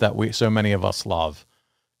business that so many of us love.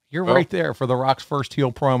 You're right there for The Rock's first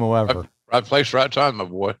heel promo ever. Right place, right time, my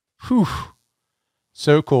boy. Whew.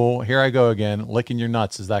 So cool. Here I go again, licking your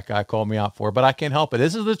nuts, as that guy called me out for, but I can't help it.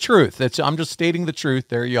 This is the truth. I'm just stating the truth.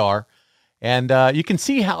 There you are. And you can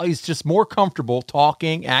see how he's just more comfortable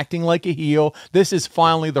talking, acting like a heel. This is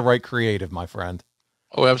finally the right creative, my friend.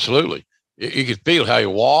 Oh, absolutely. You could feel how he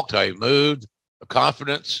walked, how he moved, the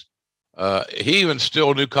confidence. He even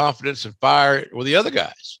still knew confidence and fire with the other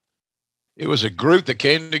guys. It was a group that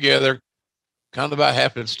came together kind of by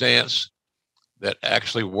happenstance that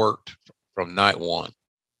actually worked from night one.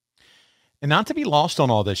 And not to be lost on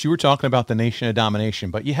all this, you were talking about the Nation of Domination,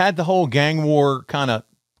 but you had the whole gang war kind of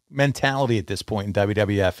mentality at this point in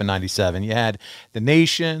WWF in 97. You had the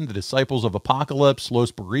Nation, the Disciples of Apocalypse,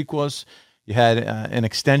 Los Boricuas. You had an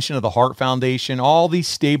extension of the Hart Foundation, all these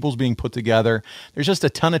stables being put together. There's just a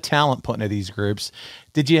ton of talent put into these groups.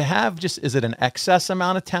 Did you have is it an excess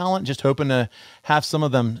amount of talent, just hoping to have some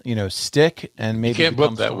of them, stick and maybe you can't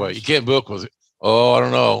book that way. You can't book with, I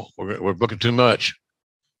don't know. We're booking too much.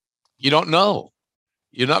 You don't know.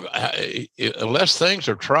 You're not, unless things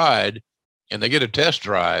are tried and they get a test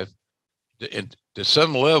drive to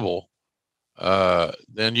some level,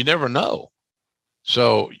 then you never know.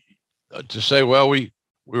 So, to say, well,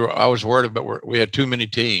 I was worried about we had too many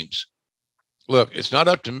teams. Look, it's not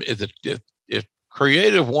up to me. If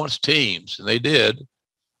creative wants teams, and they did.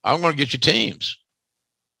 I'm going to get you teams.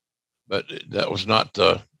 But that was not,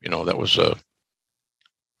 that was,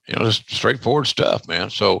 just straightforward stuff, man.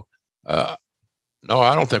 So, no,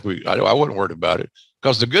 I don't think I wasn't worried about it,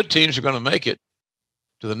 because the good teams are going to make it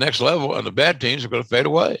to the next level, and the bad teams are going to fade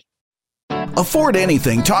away. Afford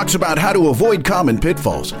Anything talks about how to avoid common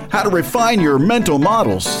pitfalls, how to refine your mental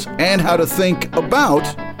models, and how to think about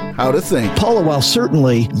how to think. Paula, while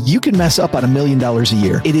certainly you can mess up on $1 million a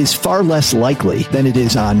year, it is far less likely than it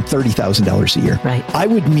is on $30,000 a year. Right. I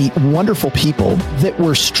would meet wonderful people that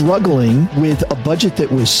were struggling with a budget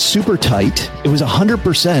that was super tight. It was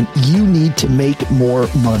 100% you need to make more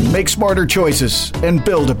money. Make smarter choices and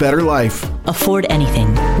build a better life. Afford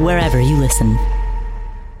Anything, wherever you listen.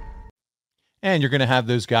 And you're going to have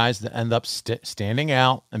those guys that end up standing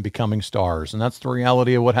out and becoming stars. And that's the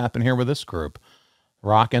reality of what happened here with this group.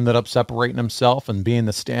 Rock ended up separating himself and being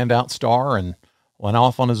the standout star, and went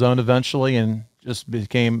off on his own eventually and just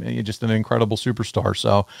became just an incredible superstar.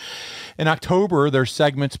 So in October, there's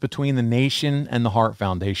segments between the Nation and the Hart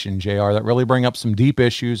Foundation, JR, that really bring up some deep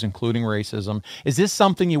issues, including racism. Is this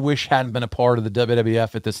something you wish hadn't been a part of the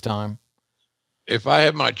WWF at this time? If I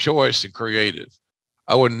had my choice in creative,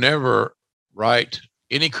 I would never write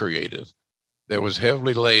any creative that was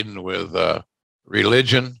heavily laden with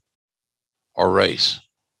religion or race.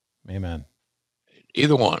 Amen.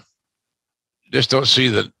 Either one. Just don't see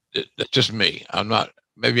that. That's just me.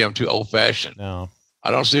 Maybe I'm too old fashioned. No,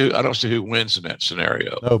 I don't see who wins in that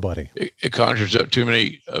scenario. Nobody. It conjures up too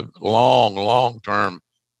many long-term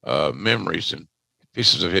memories and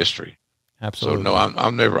pieces of history. Absolutely. So no,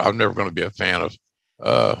 I'm never going to be a fan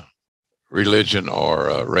of religion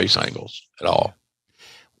or race angles at all.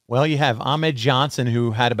 Well, you have Ahmed Johnson,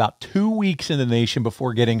 who had about 2 weeks in the Nation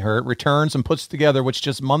before getting hurt, returns and puts together which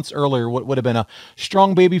just months earlier what would have been a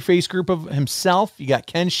strong babyface group of himself. You got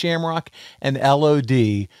Ken Shamrock and LOD,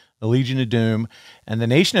 the Legion of Doom. And the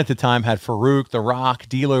Nation at the time had Farouk, The Rock,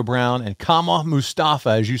 D'Lo Brown, and Kama Mustafa,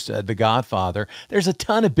 as you said, the Godfather. There's a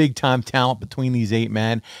ton of big-time talent between these 8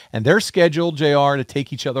 men, and they're scheduled, JR, to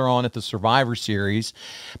take each other on at the Survivor Series.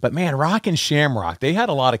 But, man, Rock and Shamrock, they had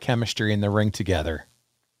a lot of chemistry in the ring together.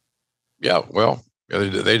 Yeah, well,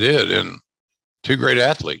 they did, and 2 great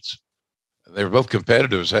athletes. They were both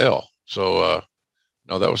competitive as hell. So,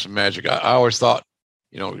 no, that was some magic. I always thought,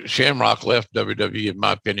 Shamrock left WWE, in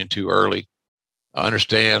my opinion, too early. I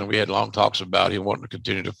understand we had long talks about him wanting to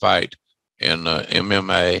continue to fight in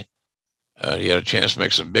MMA. He had a chance to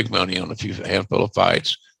make some big money on a handful of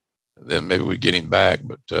fights. Then maybe we'd get him back,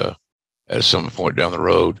 but at some point down the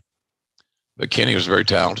road. But Kenny was very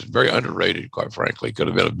talented, very underrated, quite frankly. Could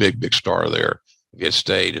have been a big, big star there if he had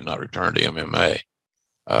stayed and not returned to MMA.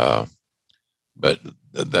 But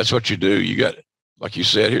that's what you do. You got, like you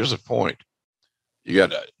said, here's the point. You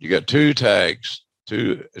got 2 tags.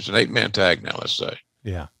 It's an 8-man tag now, let's say.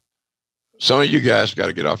 Yeah. Some of you guys got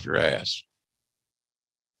to get off your ass.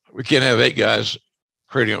 We can't have 8 guys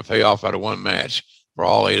creating a payoff out of one match for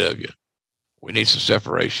all 8 of you. We need some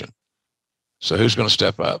separation. So who's going to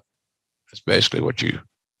step up? That's basically what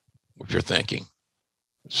you're thinking.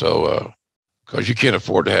 So, because you can't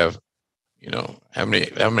afford to have, how many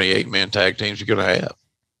 8-man tag teams you're going to have?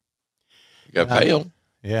 You got to pay them.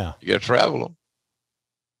 Yeah. You got to travel them.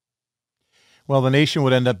 Well, the Nation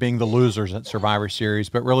would end up being the losers at Survivor Series,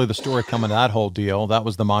 but really the story coming to that whole deal, that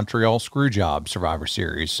was the Montreal Screwjob Survivor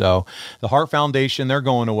Series. So the Hart Foundation, they're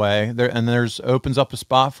going away, and opens up a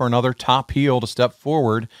spot for another top heel to step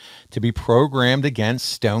forward to be programmed against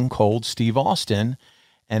Stone Cold Steve Austin.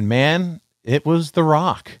 And man, it was The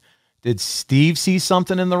Rock. Did Steve see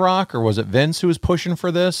something in The Rock, or was it Vince who was pushing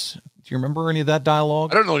for this? Do you remember any of that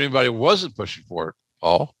dialogue? I don't know anybody who wasn't pushing for it,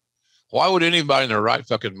 Paul. Why would anybody in their right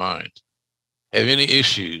fucking mind have any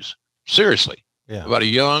issues, seriously, about a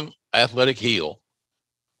young athletic heel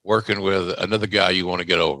working with another guy you want to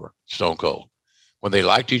get over, Stone Cold? When they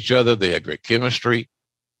liked each other, they had great chemistry.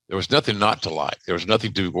 There was nothing not to like. There was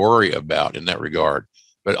nothing to worry about in that regard.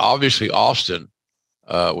 But obviously Austin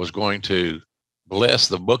was going to bless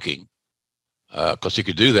the booking because he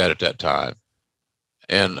could do that at that time.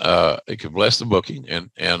 And he could bless the booking,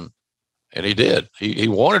 and he did. He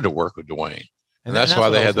wanted to work with Dwayne. And that's why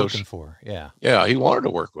they had those. Yeah, he wanted to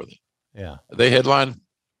work with him. Yeah. They headlined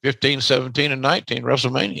 15, 17, and 19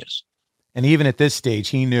 WrestleManias. And even at this stage,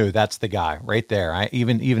 he knew that's the guy right there.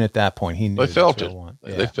 Even at that point, he knew. They felt it.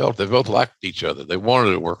 They felt they both liked each other. They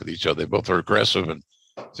wanted to work with each other. They both were aggressive and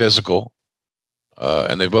physical,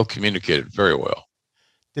 and they both communicated very well.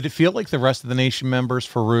 Did it feel like the rest of the Nation members,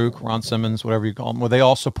 Farouk, Ron Simmons, whatever you call them, were they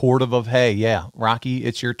all supportive of, hey, yeah, Rocky,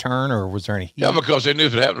 it's your turn, or was there any heat? Yeah, because they knew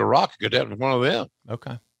if it happened to Rocky, it could happen to one of them.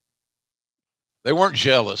 Okay. They weren't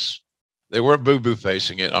jealous. They weren't boo-boo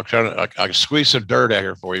facing it. I'm trying to, I can squeeze some dirt out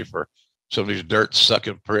here for you for some of these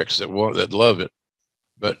dirt-sucking pricks that love it.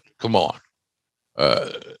 But come on.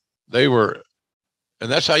 They were, and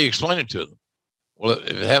that's how you explain it to them. Well, if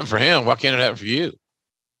it happened for him, why can't it happen for you?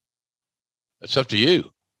 It's up to you.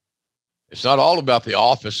 It's not all about the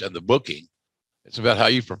office and the booking. It's about how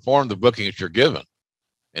you perform the booking that you're given.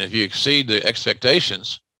 And if you exceed the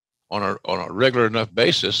expectations on a regular enough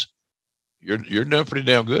basis, you're doing pretty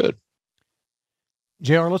damn good.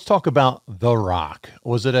 JR, let's talk about The Rock.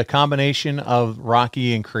 Was it a combination of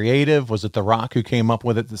Rocky and creative? Was it The Rock who came up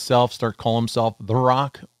with it himself, start calling himself The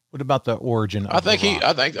Rock? What about the origin of I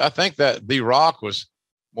think that The Rock was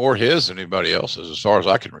more his than anybody else's, as far as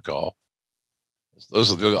I can recall.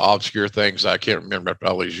 Those are the obscure things I can't remember after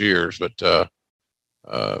all these years, but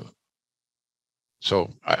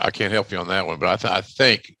so I can't help you on that one. But I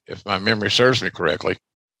think, if my memory serves me correctly,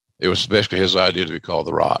 it was basically his idea to be called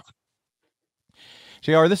The Rock.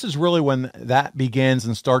 JR, this is really when that begins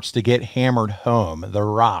and starts to get hammered home. The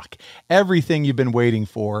Rock. Everything you've been waiting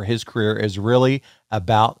for, his career is really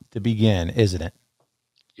about to begin, isn't it?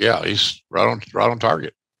 Yeah, he's right on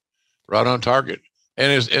target. Right on target.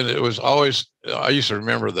 And it was always, I used to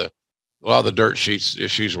remember a lot of the dirt sheets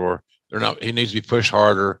issues were, he needs to be pushed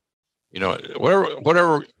harder. You know,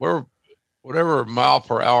 whatever mile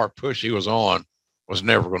per hour push he was on was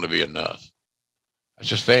never going to be enough. That's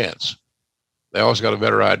just fans. They always got a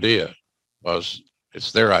better idea because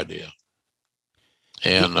it's their idea.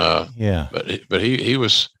 And, yeah, but he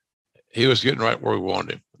was getting right where we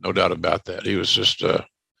wanted him. No doubt about that. He was just,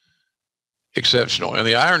 exceptional. And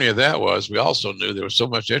the irony of that was we also knew there was so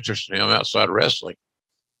much interest in him outside of wrestling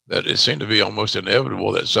that it seemed to be almost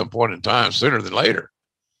inevitable that at some point in time, sooner than later,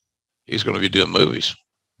 he's going to be doing movies.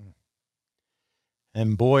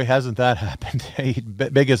 And boy, hasn't that happened.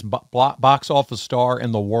 Biggest box office star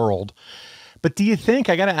in the world. But do you think,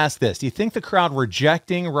 I got to ask this, do you think the crowd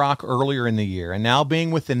rejecting Rock earlier in the year and now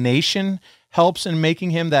being with the Nation helps in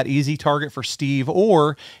making him that easy target for Steve?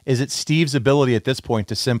 Or is it Steve's ability at this point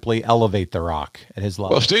to simply elevate The Rock at his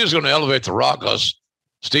level? Well, Steve's going to elevate The Rock because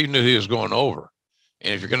Steve knew he was going over.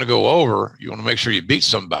 And if you're going to go over, you want to make sure you beat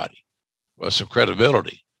somebody with some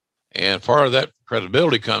credibility. And part of that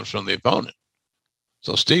credibility comes from the opponent.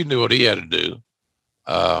 So Steve knew what he had to do.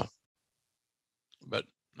 But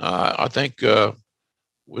I think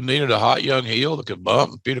we needed a hot young heel that could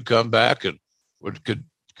bump and Peter come back and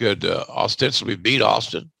could ostensibly beat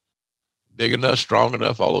Austin, big enough, strong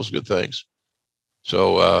enough, all those good things.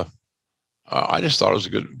 So I just thought it was a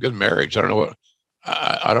good marriage. I don't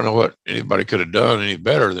know what anybody could have done any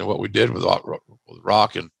better than what we did with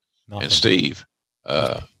Rock and Steve.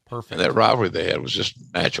 Perfect. And that rivalry they had was just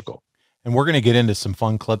magical. And we're going to get into some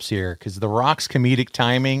fun clips here because The Rock's comedic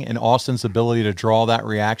timing and Austin's ability to draw that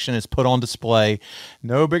reaction is put on display.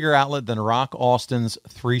 No bigger outlet than Rock Austin's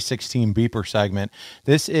 316 beeper segment.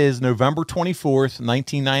 This is November 24th,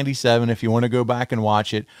 1997. If you want to go back and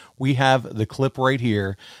watch it, we have the clip right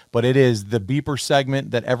here, but it is the beeper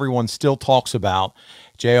segment that everyone still talks about.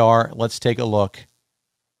 JR, let's take a look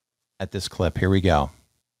at this clip. Here we go.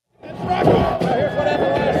 It's Rocky. Here's what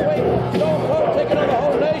happened last week. Stone Cold taking on the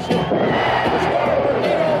whole nation.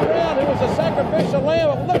 A sacrificial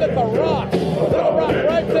lamb. Look at The Rock. Look at The Rock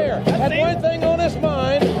right there. Had one thing on his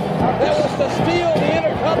mind. That was to steal the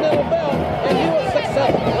Intercontinental belt, and he was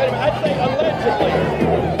successful. Wait a minute, I'd say allegedly.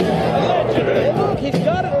 Allegedly. Look, he's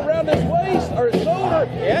got it around his waist or his shoulder.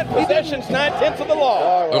 Yeah, possession's 9/10 of the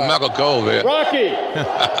law. Right. Michael Cole, man. Rocky,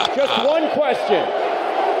 just one question.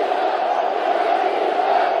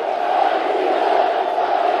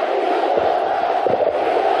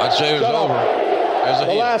 I'd say it was over.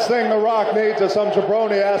 The last thing The Rock needs is some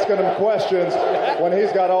jabroni asking him questions when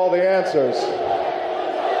he's got all the answers.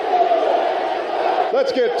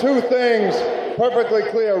 Let's get two things perfectly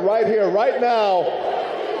clear right here, right now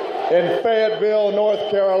in Fayetteville,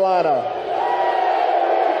 North Carolina.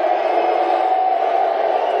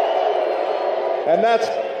 And that's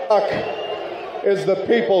Rock is the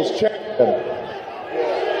people's champion.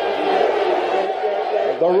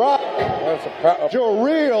 The Rock, your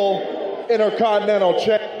real Intercontinental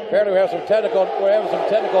champ. Apparently we're having some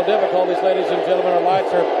technical difficulties, ladies and gentlemen. Our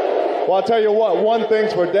lights are... Well, I'll tell you what, one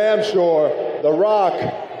thing's for damn sure. The Rock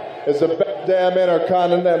is the best damn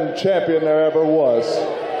Intercontinental champion there ever was.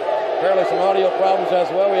 Apparently some audio problems as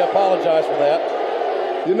well. We apologize for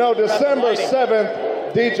that. You know, December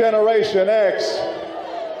 7th, D-Generation X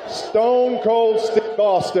Stone Cold Steve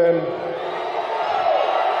Austin.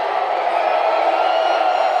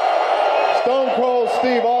 Stone Cold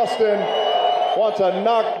Steve Austin wants a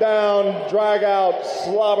knockdown, drag-out,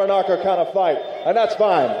 slobber-knocker kind of fight, and that's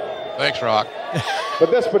fine. Thanks, Rock. But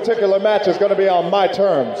this particular match is going to be on my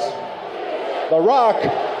terms. The Rock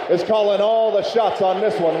is calling all the shots on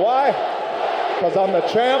this one. Why? Because I'm the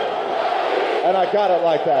champ, and I got it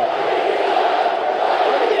like that.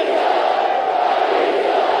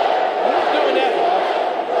 Who's doing that, Rock?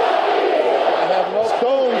 I have no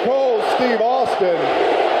Stone Cold Steve Austin.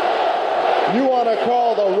 You want to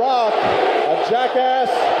call The Rock a jackass?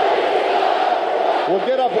 Well,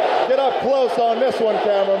 get up close on this one,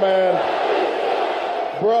 cameraman.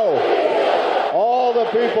 Bro, all the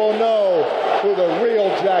people know who the real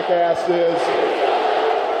jackass is.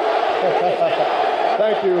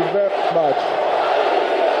 Thank you very much.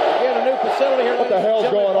 Again, a new facility here. What the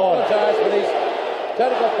hell's going on? I apologize for these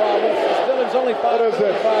technical problems. Dylan's only 5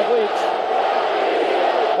 weeks.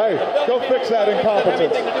 Hey, go fix that incompetence.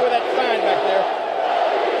 Anything to do with that sign back there.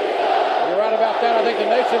 You're right about that. I think the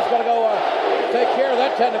nation's going to go take care of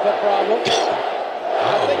that technical problem.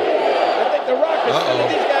 I think The Rock is sending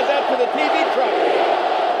these guys out to the TV truck.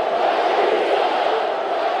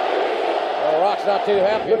 Well, The Rock's not too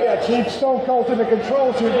happy. Look at Chief Stone Cold in the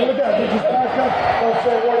controls here. Look at him. He's back up. Don't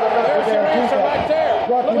say a word on that. There's your answer right there.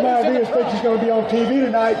 Rocky Maivia thinks he's going to be on TV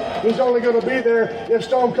tonight. He's only going to be there if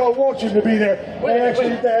Stone Cold wants him to be there. They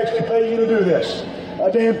actually pay you to do this.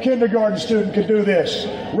 A damn kindergarten student could do this.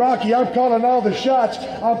 Rocky, I'm calling all the shots.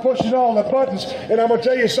 I'm pushing all the buttons. And I'm going to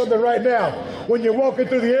tell you something right now. When you're walking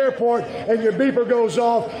through the airport and your beeper goes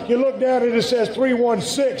off, you look down and it says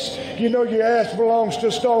 316. You know your ass belongs to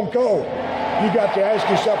Stone Cold. You got to ask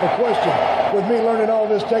yourself a question. With me learning all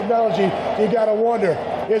this technology, you got to wonder,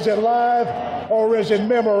 is it live or is it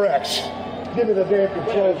Memorex? Give me the damn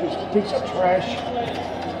controls, you piece of trash.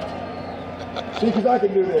 See, because I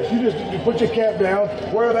can do this. You put your cap down,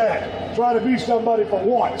 wear that. Try to be somebody for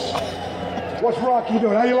once. What's Rocky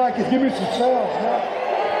doing? How you like it? Give me some sounds, man.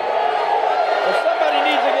 Well, somebody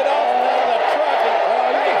needs to get Austin out of that truck.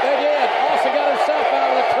 They did. Austin got himself out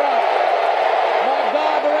of the truck. My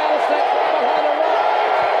God, the rattlesnake right behind the Rock.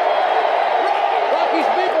 Rocky's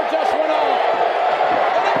beeper just went off.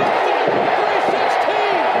 And it goes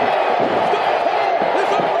 316. Stone Cold is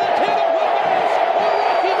over the tail. Rocky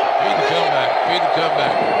Feed the comeback. Feed the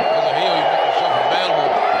comeback. As a heel, you make yourself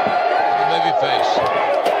available to the babyface.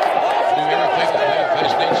 Do everything the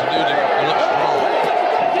babyface needs to do to look strong.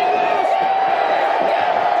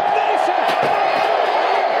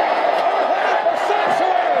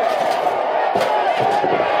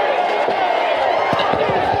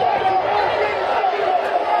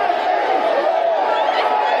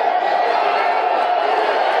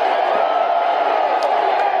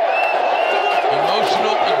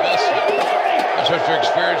 Emotional investment. That's what you're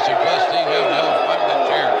experiencing. Plus, Steve, how the hell fight that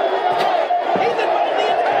chair.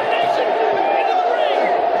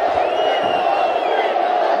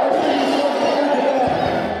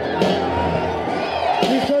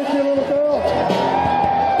 You take your little belt.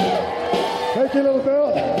 Take your little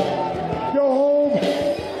belt. Go home.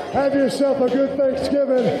 Have yourself a good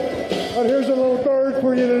Thanksgiving. And here's a little bird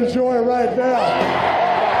for you to enjoy right now.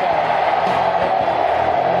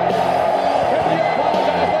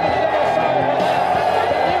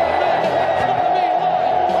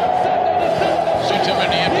 Too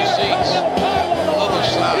many empty seats. Other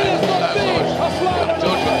side. I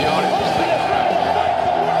told you the audience was thinking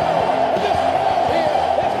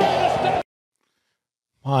crap.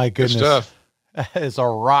 My goodness. Good stuff. That is a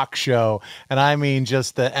Rock show. And I mean,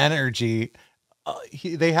 just the energy.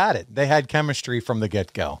 They had it. They had chemistry from the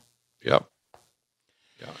get-go. Yep.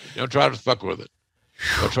 Yeah. Don't try to fuck with it.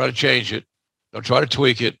 Don't try to change it. Don't try to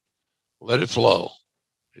tweak it. Let it flow.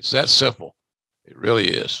 It's that simple. It really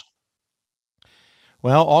is.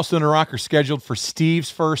 Well, Austin and Rock are scheduled for Steve's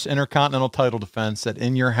first Intercontinental title defense at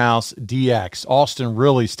In Your House DX. Austin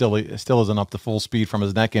really still isn't up to full speed from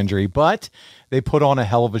his neck injury, but they put on a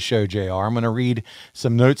hell of a show, JR. I'm going to read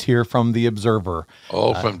some notes here from the Observer.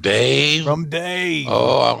 Oh, from Dave? From Dave.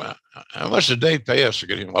 Oh, how much did Dave pay us to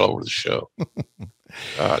get him all over the show?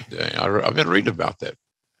 God dang. I've been reading about that.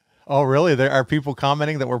 Oh, really? There are people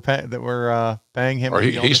commenting that we're paying him. Or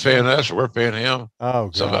he's paying us or we're paying him. Oh,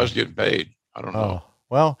 God. Somebody's getting paid. I don't know.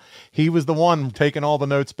 Well, he was the one taking all the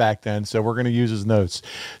notes back then, so we're going to use his notes.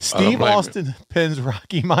 Steve Austin pins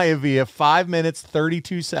Rocky Maivia 5 minutes,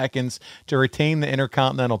 32 seconds to retain the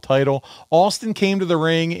Intercontinental title. Austin came to the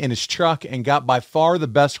ring in his truck and got by far the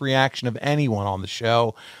best reaction of anyone on the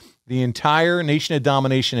show. The entire Nation of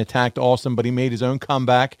Domination attacked Austin, but he made his own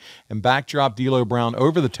comeback and backdropped D'Lo Brown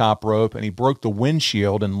over the top rope, and he broke the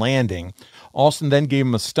windshield in landing. Austin then gave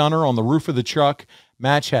him a stunner on the roof of the truck.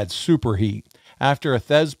 Match had super heat. After a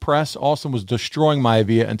Thez press, Austin was destroying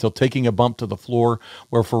Maivia until taking a bump to the floor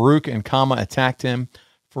where Farouk and Kama attacked him.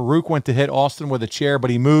 Farouk went to hit Austin with a chair, but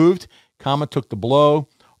he moved. Kama took the blow.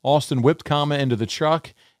 Austin whipped Kama into the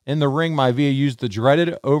truck. In the ring, Maivia used the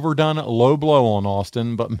dreaded overdone low blow on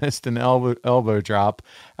Austin, but missed an elbow drop.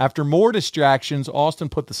 After more distractions, Austin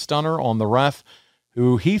put the stunner on the ref,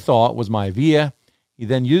 who he thought was Maivia. He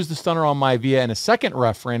then used the stunner on Maivia, and a second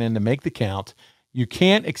ref ran in to make the count. You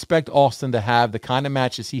can't expect Austin to have the kind of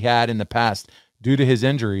matches he had in the past due to his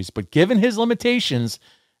injuries, but given his limitations,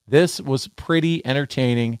 this was pretty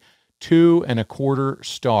entertaining. 2.25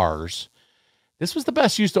 stars. This was the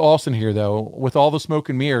best use to Austin here, though, with all the smoke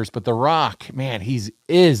and mirrors. But The Rock, man,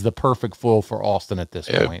 is the perfect fool for Austin at this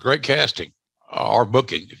point. Great casting, or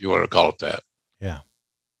booking, if you want to call it that. Yeah.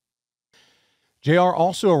 JR,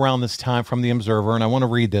 also around this time from The Observer, and I want to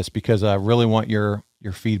read this because I really want your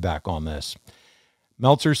feedback on this.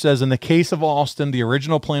 Meltzer says, in the case of Austin, the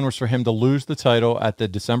original plan was for him to lose the title at the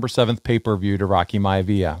December 7th pay-per-view to Rocky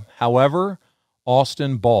Maivia. However,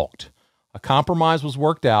 Austin balked. A compromise was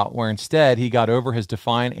worked out where instead he got over his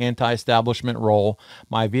defiant anti-establishment role.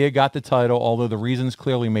 Maivia got the title, although the reasons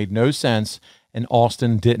clearly made no sense, and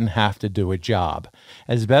Austin didn't have to do a job.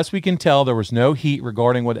 As best we can tell, there was no heat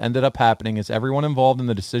regarding what ended up happening, as everyone involved in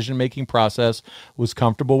the decision-making process was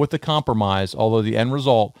comfortable with the compromise, although the end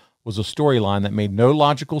result was a storyline that made no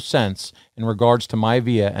logical sense in regards to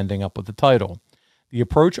Maivia ending up with the title. The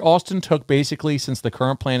approach Austin took, basically, since the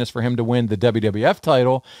current plan is for him to win the WWF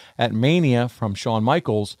title at Mania from Shawn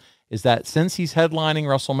Michaels, is that since he's headlining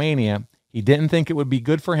WrestleMania, he didn't think it would be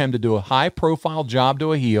good for him to do a high-profile job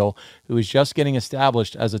to a heel who is just getting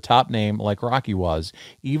established as a top name like Rocky was,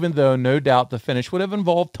 even though no doubt the finish would have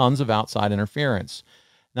involved tons of outside interference.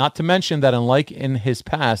 Not to mention that unlike in his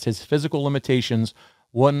past, his physical limitations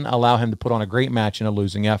wouldn't allow him to put on a great match in a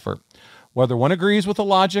losing effort. Whether one agrees with the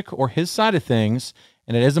logic or his side of things,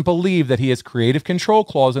 and it isn't believed that he has creative control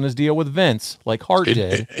clause in his deal with Vince, like Hart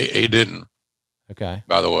did. He didn't. Okay.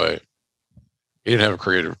 By the way, he didn't have a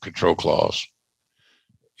creative control clause.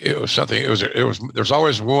 It was something. There's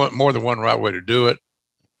always more than one right way to do it,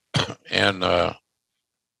 and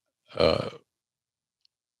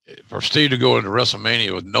for Steve to go into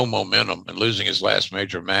WrestleMania with no momentum and losing his last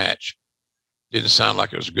major match didn't sound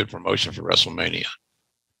like it was a good promotion for WrestleMania.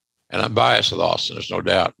 And I'm biased with Austin, there's no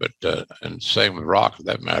doubt, but and same with Rock for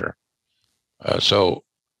that matter. So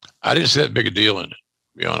I didn't see that big a deal in it, to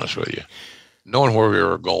be honest with you, knowing where we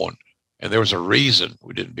were going. And there was a reason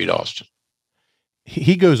we didn't beat Austin.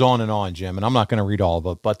 He goes on and on, Jim, and I'm not going to read all of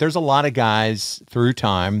it, but there's a lot of guys through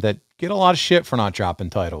time that get a lot of shit for not dropping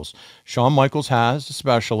titles. Shawn Michaels has,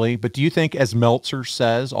 especially. But do you think, as Meltzer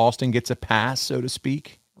says, Austin gets a pass, so to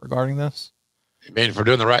speak, regarding this? You mean for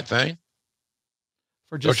doing the right thing?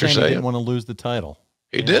 For just saying he didn't want to lose the title.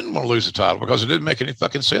 He didn't want to lose the title because it didn't make any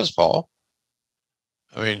fucking sense, Paul.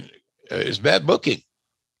 I mean, it's bad booking.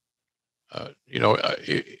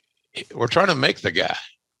 We're trying to make the guy.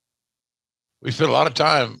 We spent a lot of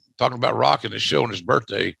time talking about Rock in the show on his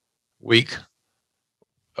birthday week,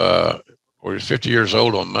 where he's 50 years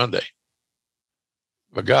old on Monday.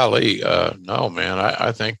 But golly, no, man,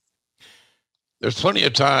 I think there's plenty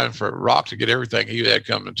of time for Rock to get everything he had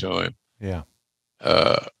coming to him. Yeah.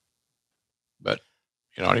 But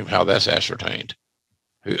I don't even know how that's ascertained.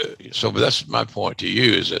 So, but that's my point to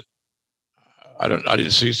you, is that I didn't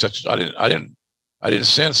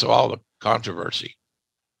sense all the controversy.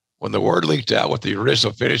 When the word leaked out what the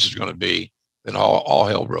original finish is going to be, then all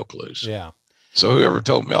hell broke loose. Yeah. So whoever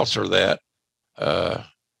told Meltzer that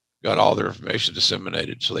got all their information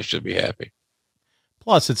disseminated, so they should be happy.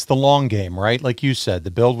 Plus, it's the long game, right? Like you said, the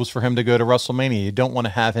build was for him to go to WrestleMania. You don't want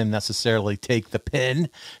to have him necessarily take the pin.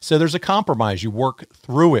 So there's a compromise. You work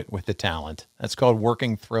through it with the talent. That's called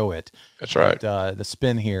working through it. That's right. But, the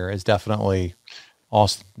spin here is definitely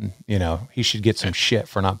Austin. He should get some shit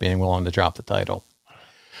for not being willing to drop the title.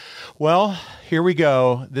 Well, here we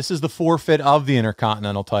go. This is the forfeit of the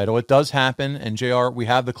Intercontinental title. It does happen, and JR, we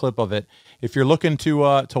have the clip of it. If you're looking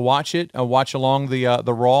to watch it, watch along the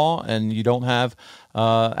Raw, and you don't have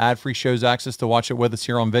ad-free shows access to watch it with us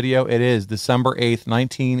here on video, it is December 8th,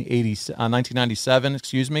 1997.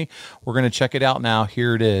 Excuse me. We're going to check it out now.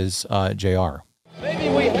 Here it is, JR. Maybe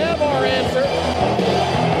we have our answer.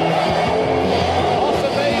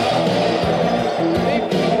 Austin may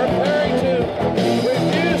be preparing to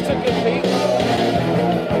refuse to compete.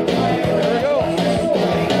 There we go.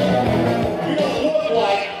 You don't look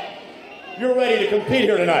like compete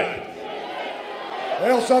here tonight?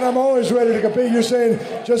 Well, son, I'm always ready to compete. You're saying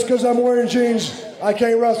just because I'm wearing jeans, I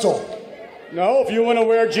can't wrestle? No, if you want to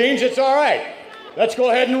wear jeans, it's all right. Let's go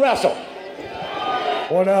ahead and wrestle.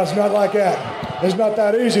 Well, no, it's not like that. It's not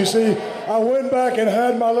that easy. See, I went back and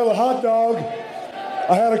had my little hot dog.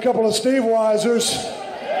 I had a couple of Steve Weisers.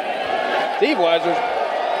 Steve Weisers?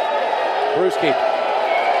 Brewski.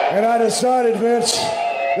 And I decided, Vince,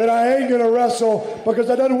 that I ain't going to wrestle because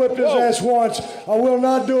I done whipped his ass once. I will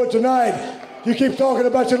not do it tonight. You keep talking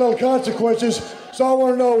about your little consequences, so I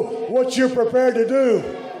want to know what you're prepared to do.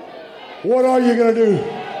 What are you going to do?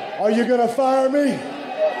 Are you going to fire me?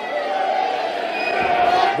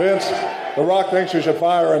 Vince, The Rock thinks you should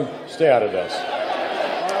fire him. Stay out of this.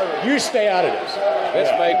 You stay out of this.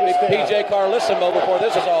 Vince made PJ Carlissimo before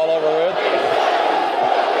this is all over with.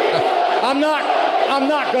 I'm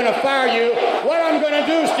not going to fire you. What I'm going to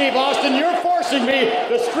do, Steve Austin, you're forcing me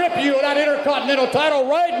to strip you of that Intercontinental title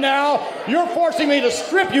right now. You're forcing me to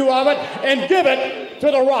strip you of it and give it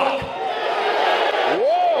to The Rock.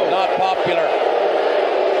 Whoa! Not popular.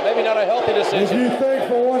 Maybe not a healthy decision. If you think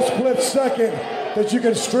for one split second that you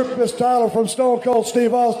can strip this title from Stone Cold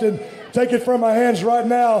Steve Austin, take it from my hands right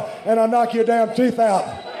now, and I'll knock your damn teeth out.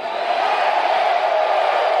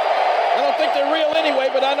 I don't think they're real anyway,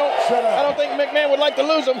 but I don't think McMahon would like to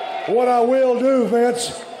lose them. What I will do,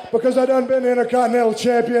 Vince, because I done been the Intercontinental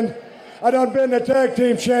Champion, I done been the Tag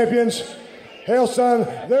Team Champions. Hell, son,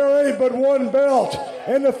 there ain't but one belt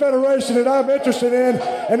in the federation that I'm interested in,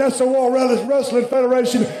 and that's the World Wrestling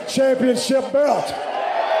Federation Championship belt.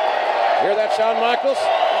 Hear that, Shawn Michaels?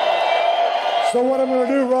 So what I'm going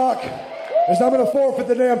to do, Rock, is I'm going to forfeit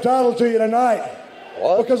the damn title to you tonight.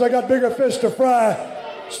 What? Because I got bigger fish to fry.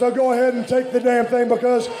 So go ahead and take the damn thing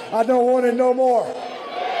because I don't want it no more.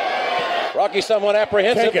 Rocky's somewhat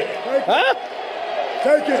apprehensive. Take it. Huh?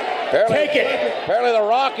 Take it. Take it. Apparently The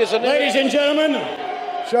Rock is a new... Ladies and gentlemen.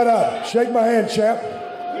 Shut up. Shake my hand, champ.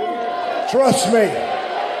 Trust me.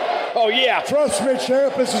 Oh, yeah. Trust me,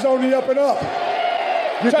 champ. This is on the up and up.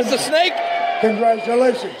 Trust the snake?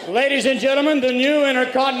 Congratulations. Ladies and gentlemen, the new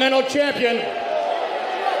Intercontinental Champion,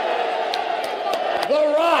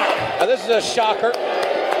 The Rock. Now, this is a shocker.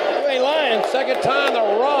 You ain't lying. Second time The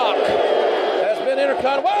Rock has been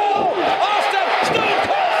Intercontinental. Whoa! Austin! Stone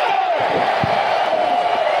Cold!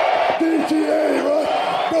 DTA, Rock.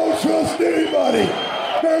 Don't trust anybody.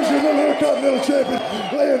 There's your little Intercontinental Champion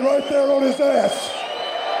laying right there on his ass.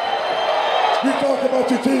 You talk about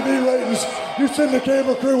your TV ratings. You send the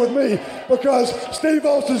camera crew with me because Steve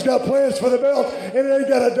Austin's got plans for the belt and it ain't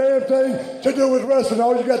got a damn thing to do with wrestling.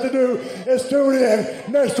 All you got to do is tune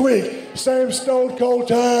in next week. Same Stone Cold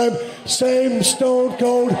time, same Stone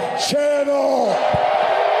Cold channel.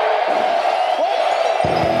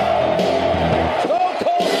 Stone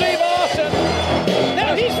Cold Steve Austin.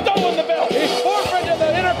 Now he's stolen the belt. He's forfeited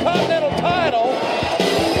the Intercontinental title.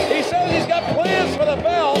 He says he's got plans for the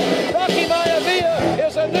belt. Rocky Maivia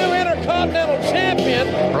is a new Intercontinental champion.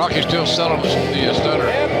 Rocky's still selling the stunner.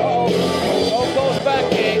 And Stone Cold's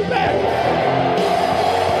back. He's back.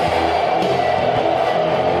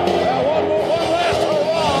 Well, one last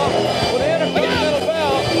hurrah for the Intercontinental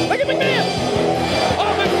belt. Look at McMahon.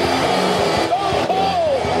 Stone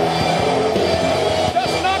Cold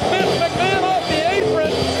just knocked Vince McMahon off the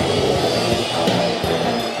apron.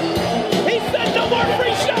 He said no more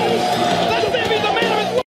free shows. Let's see if he's a man of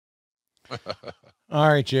his. All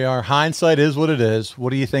right, JR. Hindsight is what it is.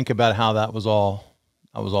 What do you think about how that was all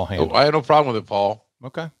handled? I had no problem with it, Paul.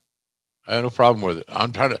 Okay. I have no problem with it.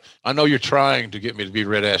 I know you're trying to get me to be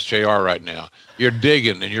Red Ass JR right now. You're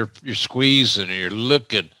digging and you're squeezing and you're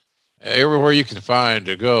looking everywhere you can find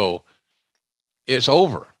to go. It's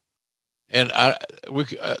over. And I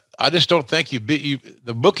just don't think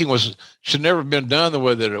the booking should never have been done the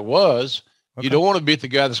way that it was. Okay. You don't want to beat the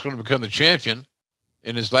guy that's going to become the champion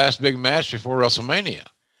in his last big match before WrestleMania.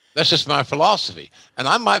 That's just my philosophy. And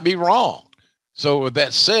I might be wrong. So with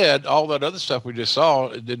that said, all that other stuff we just saw,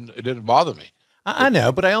 it didn't bother me. I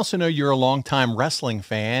know, but I also know you're a longtime wrestling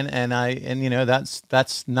fan, and you know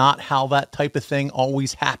that's not how that type of thing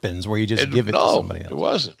always happens, where you just give it to somebody else.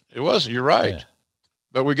 It wasn't. You're right. Yeah.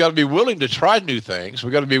 But we got to be willing to try new things. We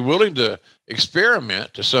got to be willing to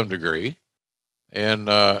experiment to some degree, and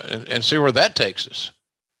see where that takes us.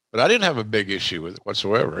 But I didn't have a big issue with it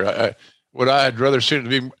whatsoever. What I'd rather see it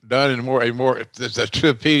be done in a more to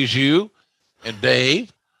appease you and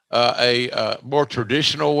Dave, a more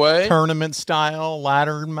traditional way, tournament style,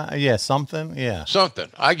 ladder, something, something.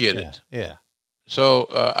 I get it. Yeah.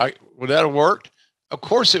 So would that have worked? Of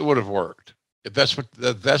course, it would have worked if that's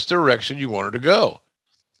the direction you wanted to go.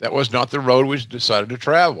 That was not the road we decided to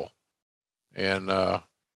travel. and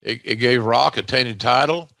it gave Rock a tainted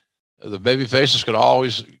title. The baby faces could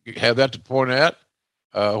always have that to point at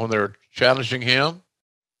when they're challenging him.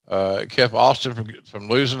 It kept Austin from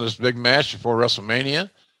losing this big match before WrestleMania,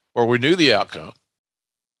 where we knew the outcome.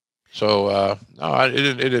 So no,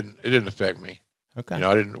 it didn't affect me. Okay.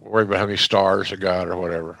 I didn't worry about how many stars I got or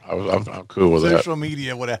whatever. I'm cool with that. Social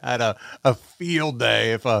media would have had a field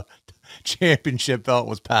day if a championship belt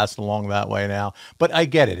was passed along that way now. But I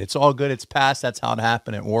get it. It's all good. It's passed. That's how it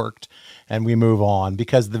happened. It worked. And we move on,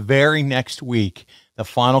 because the very next week, the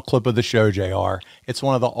final clip of the show, JR, it's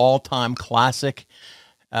one of the all-time classic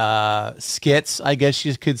skits, I guess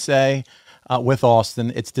you could say, with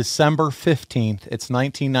Austin. It's December 15th. It's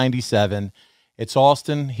 1997. It's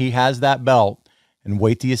Austin. He has that belt. And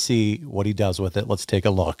wait till you see what he does with it. Let's take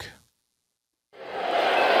a look.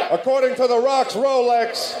 According to The Rock's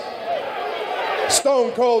Rolex,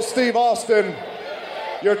 Stone Cold Steve Austin,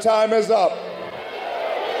 your time is up.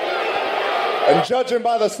 And judging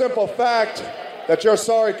by the simple fact that your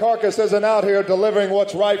sorry carcass isn't out here delivering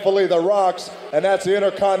what's rightfully The Rock's, and that's the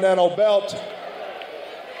Intercontinental belt,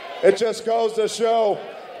 it just goes to show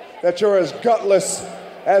that you're as gutless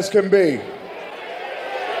as can be.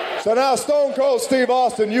 So now, Stone Cold Steve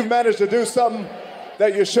Austin, you've managed to do something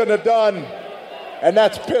that you shouldn't have done, and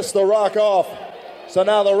that's piss The Rock off. So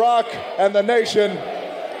now The Rock and the nation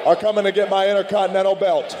are coming to get my Intercontinental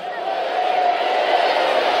belt.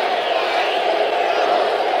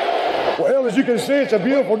 Well, as you can see, it's a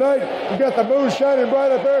beautiful night. You got the moon shining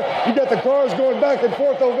bright up there. You got the cars going back and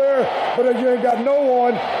forth over there. But you ain't got no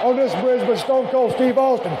one on this bridge but Stone Cold Steve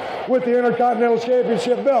Austin with the Intercontinental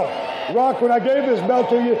Championship belt. Rock, when I gave this belt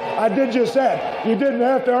to you, I did just that. You didn't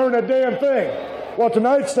have to earn a damn thing. Well,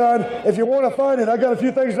 tonight, son, if you want to find it, I got a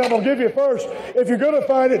few things that I'm going to give you first. If you're going to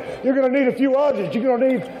find it, you're going to need a few objects. You're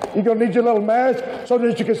going to need your little mask so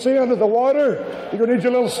that you can see under the water. You're going to need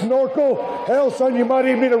your little snorkel. Hell, son, you might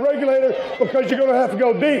even need a regulator because you're going to have to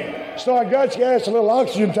go deep. So I got you ass a little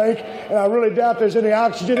oxygen tank, and I really doubt there's any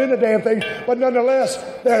oxygen in the damn thing. But nonetheless,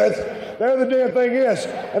 there the damn thing is.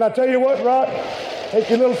 And I tell you what, Rock, take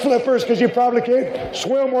your little flippers because you probably can't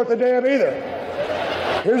swim worth a damn either.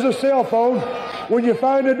 Here's a cell phone. When you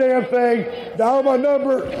find the damn thing, dial my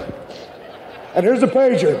number. And here's a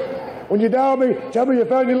pager. When you dial me, tell me you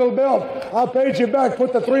found your little belt. I'll page you back,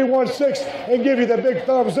 put the 316, and give you the big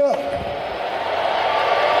thumbs up.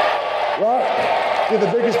 Right? You're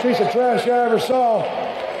the biggest piece of trash I ever saw.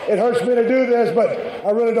 It hurts me to do this, but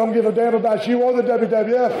I really don't give a damn about you or the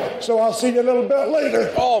WWF, so I'll see your little belt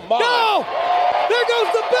later. Oh, my. No! There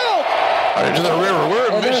goes the belt! Out into the river. We're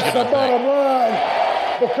in Michigan. That's the bottom line.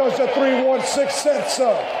 Because the 316 said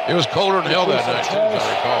so. It was colder than hell that night, too, as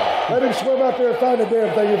I recall. Let him swim out there and find the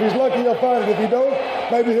damn thing. If he's lucky, he'll find it. If he don't,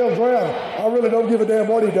 maybe he'll drown. I really don't give a damn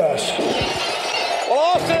what he does. Well,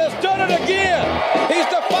 Austin has done it again. He's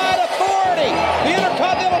defied authority. The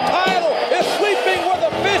Intercontinental title is sleeping where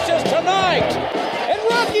the fish is tonight. And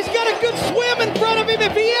Rocky's got a good swim in front of him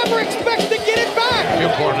if he ever expects to get it back.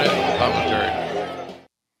 Bill Cornette, commentary.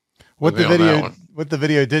 What the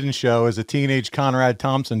video didn't show is a teenage Conrad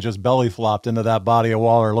Thompson just belly flopped into that body of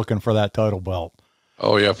water looking for that title belt.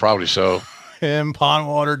 Oh yeah, probably so. Him,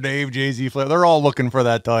 Pondwater, Dave, Jay-Z, Flip, they're all looking for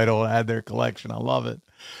that title, add their collection. I love it.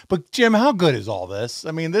 But Jim, how good is all this? I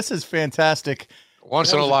mean, this is fantastic.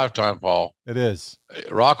 Once in a lifetime, Paul. It is.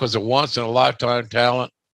 Rock was a once in a lifetime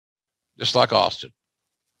talent, just like Austin.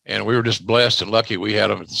 And we were just blessed and lucky we had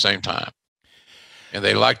them at the same time. And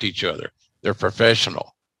they liked each other. They're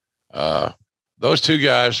professional. Those two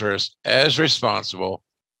guys are as responsible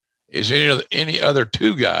as any other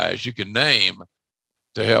two guys you can name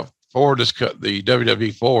to help forward the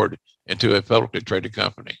WWE forward into a publicly traded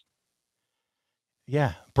company.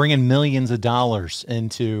 Yeah, bringing millions of dollars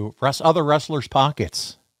into other wrestlers'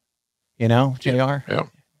 pockets. You know, JR? Yeah,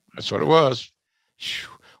 that's what it was.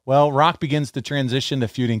 Well, Rock begins to transition to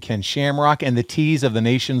feuding Ken Shamrock and the tease of the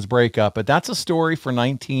Nation's breakup, but that's a story for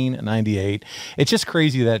 1998. It's just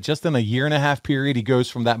crazy that just in a year-and-a-half period, he goes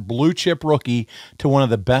from that blue-chip rookie to one of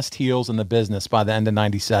the best heels in the business by the end of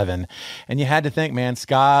 97. And you had to think, man,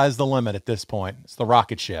 sky's the limit at this point. It's the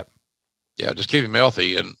rocket ship. Yeah, just keep him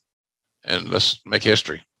healthy and let's make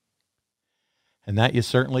history. And that you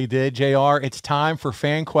certainly did, JR. It's time for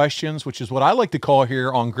fan questions, which is what I like to call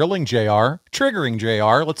here on Grilling JR, triggering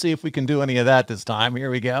JR. Let's see if we can do any of that this time. Here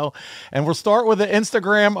we go. And we'll start with an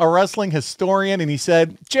Instagram, a wrestling historian. And he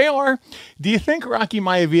said, JR, do you think Rocky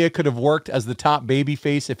Maivia could have worked as the top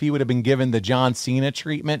babyface if he would have been given the John Cena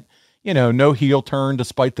treatment? You know, no heel turn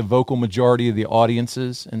despite the vocal majority of the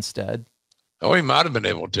audiences instead. Oh, he might have been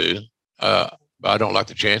able to, but I don't like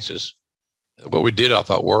the chances. What we did, I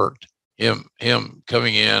thought worked. him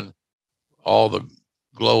coming in, all the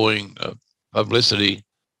glowing publicity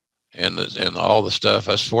and all the stuff,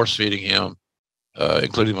 us force feeding him,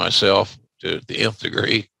 including myself to the nth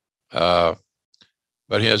degree. But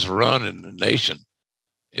his run in the nation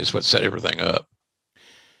is what set everything up.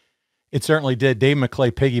 It certainly did. Dave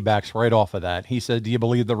McClay piggybacks right off of that. He said, do you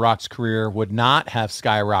believe The Rock's career would not have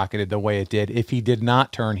skyrocketed the way it did if he did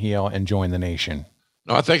not turn heel and join the nation?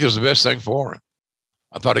 No, I think it was the best thing for him.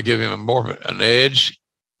 I thought it'd give him more of an edge.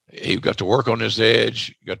 He got to work on his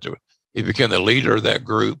edge. He became the leader of that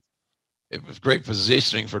group. It was great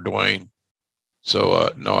positioning for Dwayne.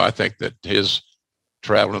 So, no, I think that his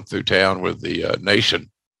traveling through town with the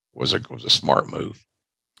nation was a smart move.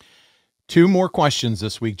 2 more questions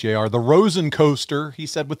this week, JR. The Rosen Coaster, he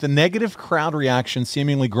said, with the negative crowd reaction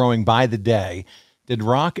seemingly growing by the day, did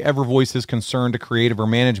Rock ever voice his concern to creative or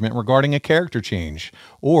management regarding a character change?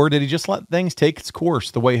 Or did he just let things take its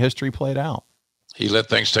course the way history played out? He let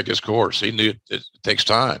things take its course. He knew it takes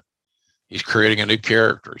time. He's creating a new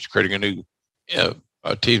character. He's creating a new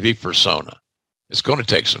a TV persona. It's going to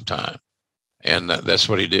take some time. And that's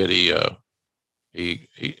what he did. We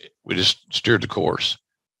just steered the course.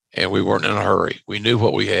 And we weren't in a hurry. We knew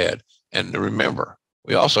what we had. And remember,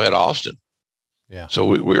 we also had Austin. Yeah. So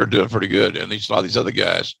we were doing pretty good. And a lot of these other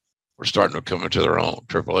guys were starting to come into their own.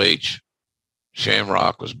 Triple H,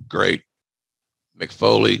 Shamrock was great. Mick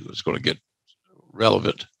Foley was going to get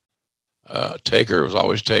relevant. Taker was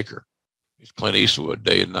always Taker. He's Clint Eastwood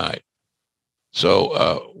day and night.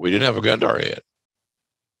 So we didn't have a gun to our head.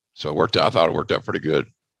 So it worked out. I thought it worked out pretty good.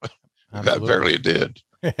 Apparently it did.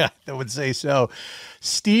 Yeah, I would say so.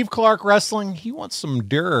 Steve Clark Wrestling, he wants some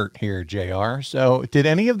dirt here, JR. So did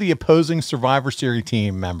any of the opposing Survivor Series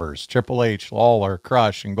team members, Triple H, Lawler,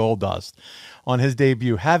 Crush, and Goldust, on his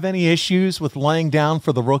debut, have any issues with laying down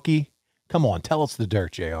for the rookie? Come on, tell us the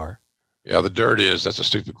dirt, JR. Yeah, the dirt that's a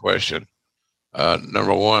stupid question.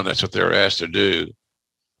 Number one, that's what they were asked to do.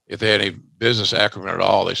 If they had any business acumen at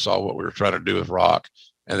all, they saw what we were trying to do with Rock.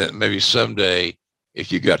 And that maybe someday,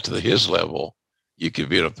 if you got to his level, you could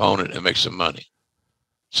be an opponent and make some money.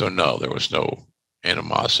 So no, there was no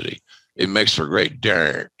animosity. It makes for great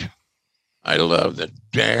dirt. I love the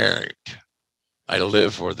dirt. I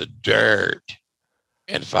live for the dirt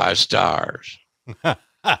and 5 stars.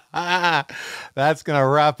 That's going to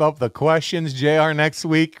wrap up the questions, JR. Next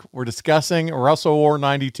week, we're discussing Wrestle War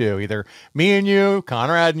 92. Either me and you,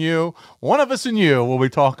 Conrad and you, one of us and you will be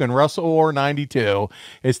talking Wrestle War 92.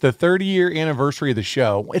 It's the 30-year anniversary of the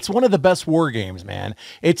show. It's one of the best war games, man.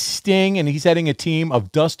 It's Sting, and he's heading a team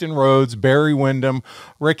of Dustin Rhodes, Barry Windham,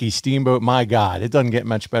 Ricky Steamboat. My God, it doesn't get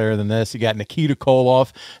much better than this. You got Nikita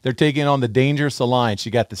Koloff. They're taking on the Dangerous Alliance.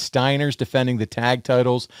 You got the Steiners defending the tag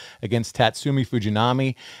titles against Tatsumi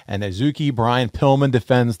Fujinami. And Azuki Brian Pillman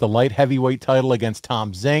defends the light heavyweight title against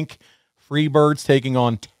Tom Zink. Freebirds taking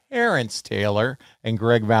on Terrence Taylor and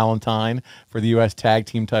Greg Valentine for the U.S. tag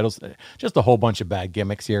team titles. Just a whole bunch of bad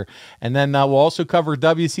gimmicks here. And then we'll also cover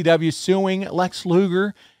WCW suing Lex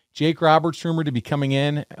Luger. Jake Roberts rumored to be coming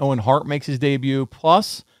in. Owen Hart makes his debut.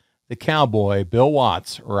 Plus, the Cowboy, Bill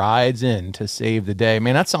Watts, rides in to save the day.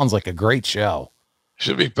 Man, that sounds like a great show.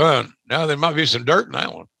 Should be fun. Now there might be some dirt in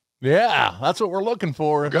that one. Yeah, that's what we're looking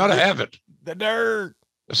for. Gotta have it. The dirt.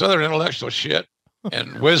 This other intellectual shit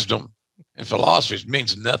and wisdom and philosophies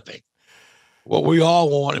means nothing. What we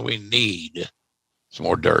all want and we need is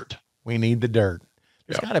more dirt. We need the dirt.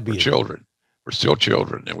 There's got to be children. We're still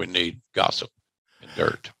children, and we need gossip and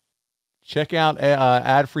dirt. Check out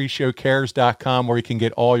adfreeshowcares.com where you can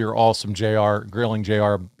get all your awesome Grilling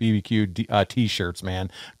JR BBQ t-shirts,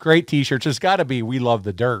 man. Great t-shirts. There's got to be We Love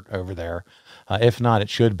the Dirt over there. If not, it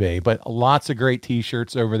should be. But lots of great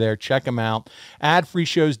t-shirts over there. Check them out.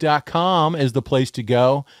 Adfreeshows.com is the place to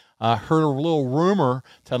go. Heard a little rumor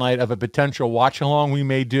tonight of a potential watch-along we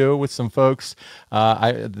may do with some folks.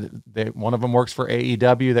 One of them works for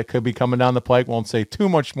AEW that could be coming down the pike. Won't say too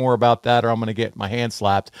much more about that or I'm going to get my hand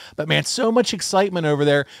slapped. But, man, so much excitement over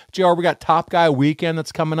there. JR, we got Top Guy Weekend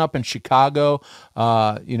that's coming up in Chicago.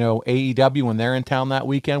 AEW, when they're in town that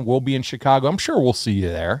weekend, we'll be in Chicago. I'm sure we'll see you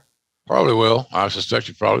there. Probably will. I suspect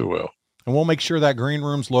you probably will. And we'll make sure that green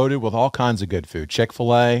room's loaded with all kinds of good food,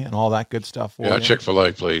 Chick-fil-A and all that good stuff. Yeah,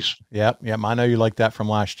 Chick-fil-A, please. Yep. I know you like that from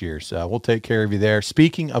last year, so we'll take care of you there.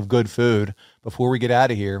 Speaking of good food, before we get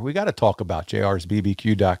out of here, we got to talk about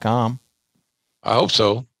jrsbbq.com. I hope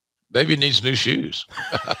so. Baby needs new shoes.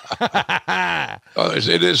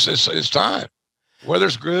 It's time.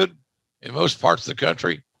 Weather's good in most parts of the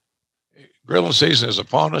country. Grilling season is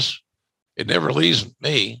upon us. It never leaves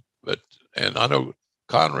me, and I know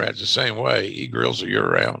Conrad's the same way. He grills a year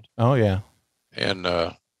round. Oh, yeah. And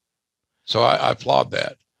So I applaud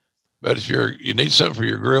that. But if you need something for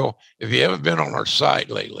your grill, if you haven't been on our site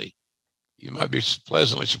lately, you might be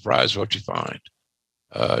pleasantly surprised what you find.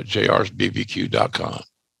 JR'sBBQ.com.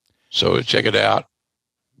 So check it out.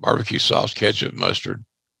 Barbecue sauce, ketchup, mustard,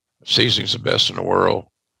 seasoning's the best in the world.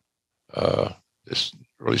 It's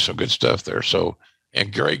really some good stuff there. So,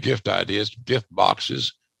 and great gift ideas, gift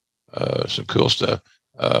boxes, some cool stuff.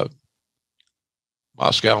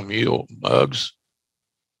 Moscow Mule mugs,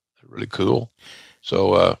 really cool.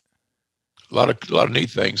 So, a lot of neat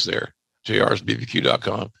things there.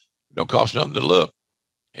 JR'sBBQ.com. Don't cost nothing to look,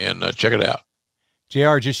 and check it out.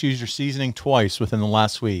 JR just used your seasoning twice within the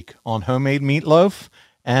last week on homemade meatloaf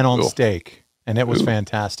and on steak, and it was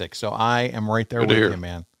fantastic. So I am right there with you,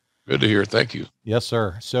 man. Good to hear. Thank you. Yes,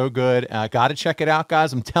 sir. So good. Got to check it out,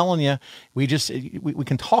 guys. I'm telling you, we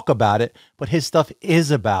can talk about it, but his stuff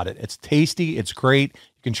is about it. It's tasty. It's great.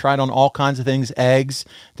 You can try it on all kinds of things, eggs,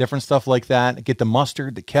 different stuff like that. Get the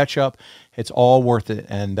mustard, the ketchup. It's all worth it.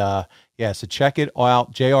 And so check it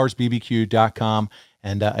out, JR'sBBQ.com.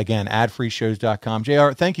 And again, adfreeshows.com.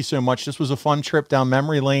 JR, thank you so much. This was a fun trip down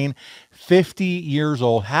memory lane. 50 years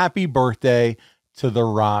old. Happy birthday to The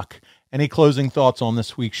Rock. Any closing thoughts on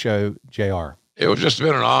this week's show, JR? It was just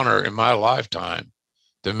been an honor in my lifetime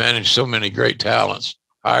to manage so many great talents,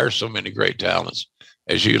 hire so many great talents.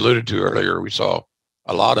 As you alluded to earlier, we saw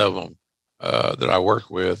a lot of them that I worked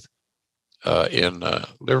with in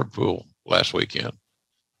Liverpool last weekend,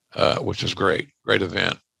 which was great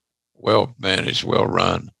event. Well managed, well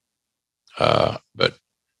run. But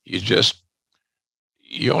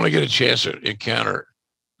you only get a chance to encounter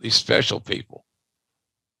these special people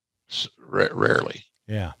rarely.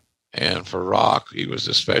 Yeah. And for Rock, he was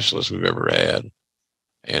the specialist we've ever had.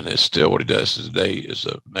 And it's still what he does today is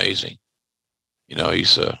amazing. You know,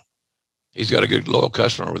 he's got a good loyal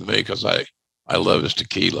customer with me because I love his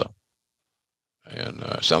tequila. And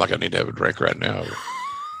sound like I need to have a drink right now.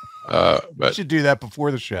 But you should do that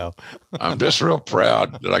before the show. I'm just real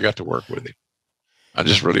proud that I got to work with him. I'm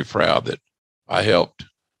just really proud that I helped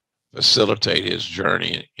facilitate his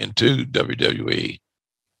journey into WWE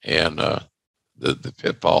and the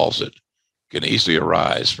pitfalls that can easily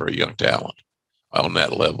arise for a young talent on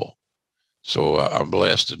that level. So I'm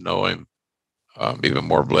blessed to know him. I'm even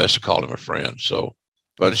more blessed to call him a friend. So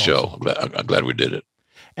fun show. Awesome. I'm glad we did it.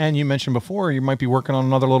 And you mentioned before you might be working on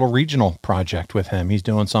another little regional project with him. He's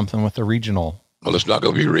doing something with the regional. Well, it's not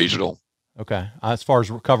going to be regional. Okay. As far as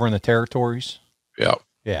covering the territories? Yeah.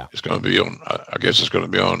 Yeah. It's going to be on, I guess it's going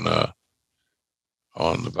to be on the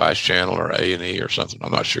Vice Channel or A&E or something.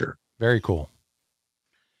 I'm not sure. Very cool.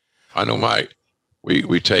 I know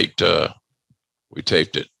we taped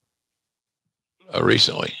it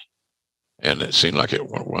recently, and it seemed like it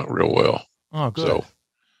went real well. Oh, good. So,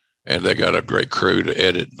 and they got a great crew to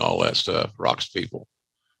edit and all that stuff, Rock's people.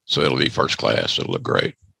 So it'll be first class. It'll look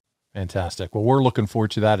great. Fantastic. Well, we're looking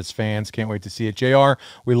forward to that as fans. Can't wait to see it. JR,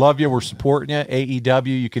 we love you. We're supporting you.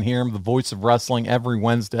 AEW, you can hear him, the voice of wrestling, every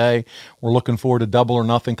Wednesday. We're looking forward to Double or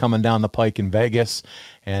Nothing coming down the pike in Vegas.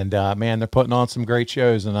 And, man, they're putting on some great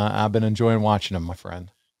shows, and I've been enjoying watching them, my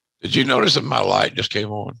friend. Did you notice that my light just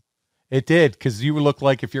came on? It did, because you look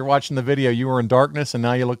like, if you're watching the video, you were in darkness, and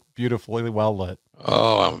now you look beautifully well lit.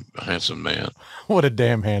 Oh, I'm a handsome man. What a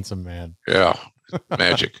damn handsome man. Yeah,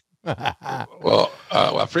 magic. Well,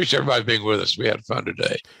 I appreciate everybody being with us. We had fun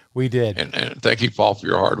today. We did. And thank you, Paul, for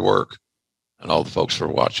your hard work and all the folks for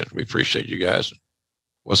watching. We appreciate you guys.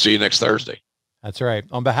 We'll see you next Thursday. That's right.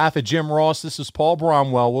 On behalf of Jim Ross, this is Paul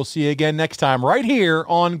Bromwell. We'll see you again next time right here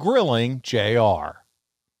on Grilling JR.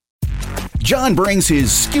 John brings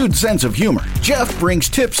his skewed sense of humor. Jeff brings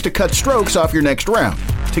tips to cut strokes off your next round.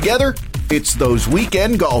 Together, it's those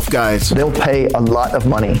weekend golf guys. They'll pay a lot of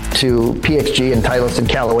money to PXG and Titleist and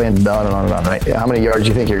Callaway and on and on and on, right? How many yards do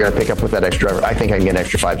you think you're going to pick up with that extra driver? I think I can get an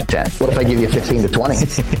extra 5 to 10. What if I give you 15 to 20?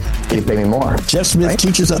 You pay me more. Jeff Smith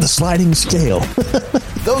teaches on a sliding scale.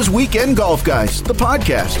 Those Weekend Golf Guys, the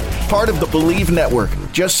podcast, part of the Believe Network.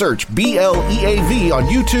 Just search BLEAV on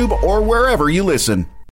YouTube or wherever you listen.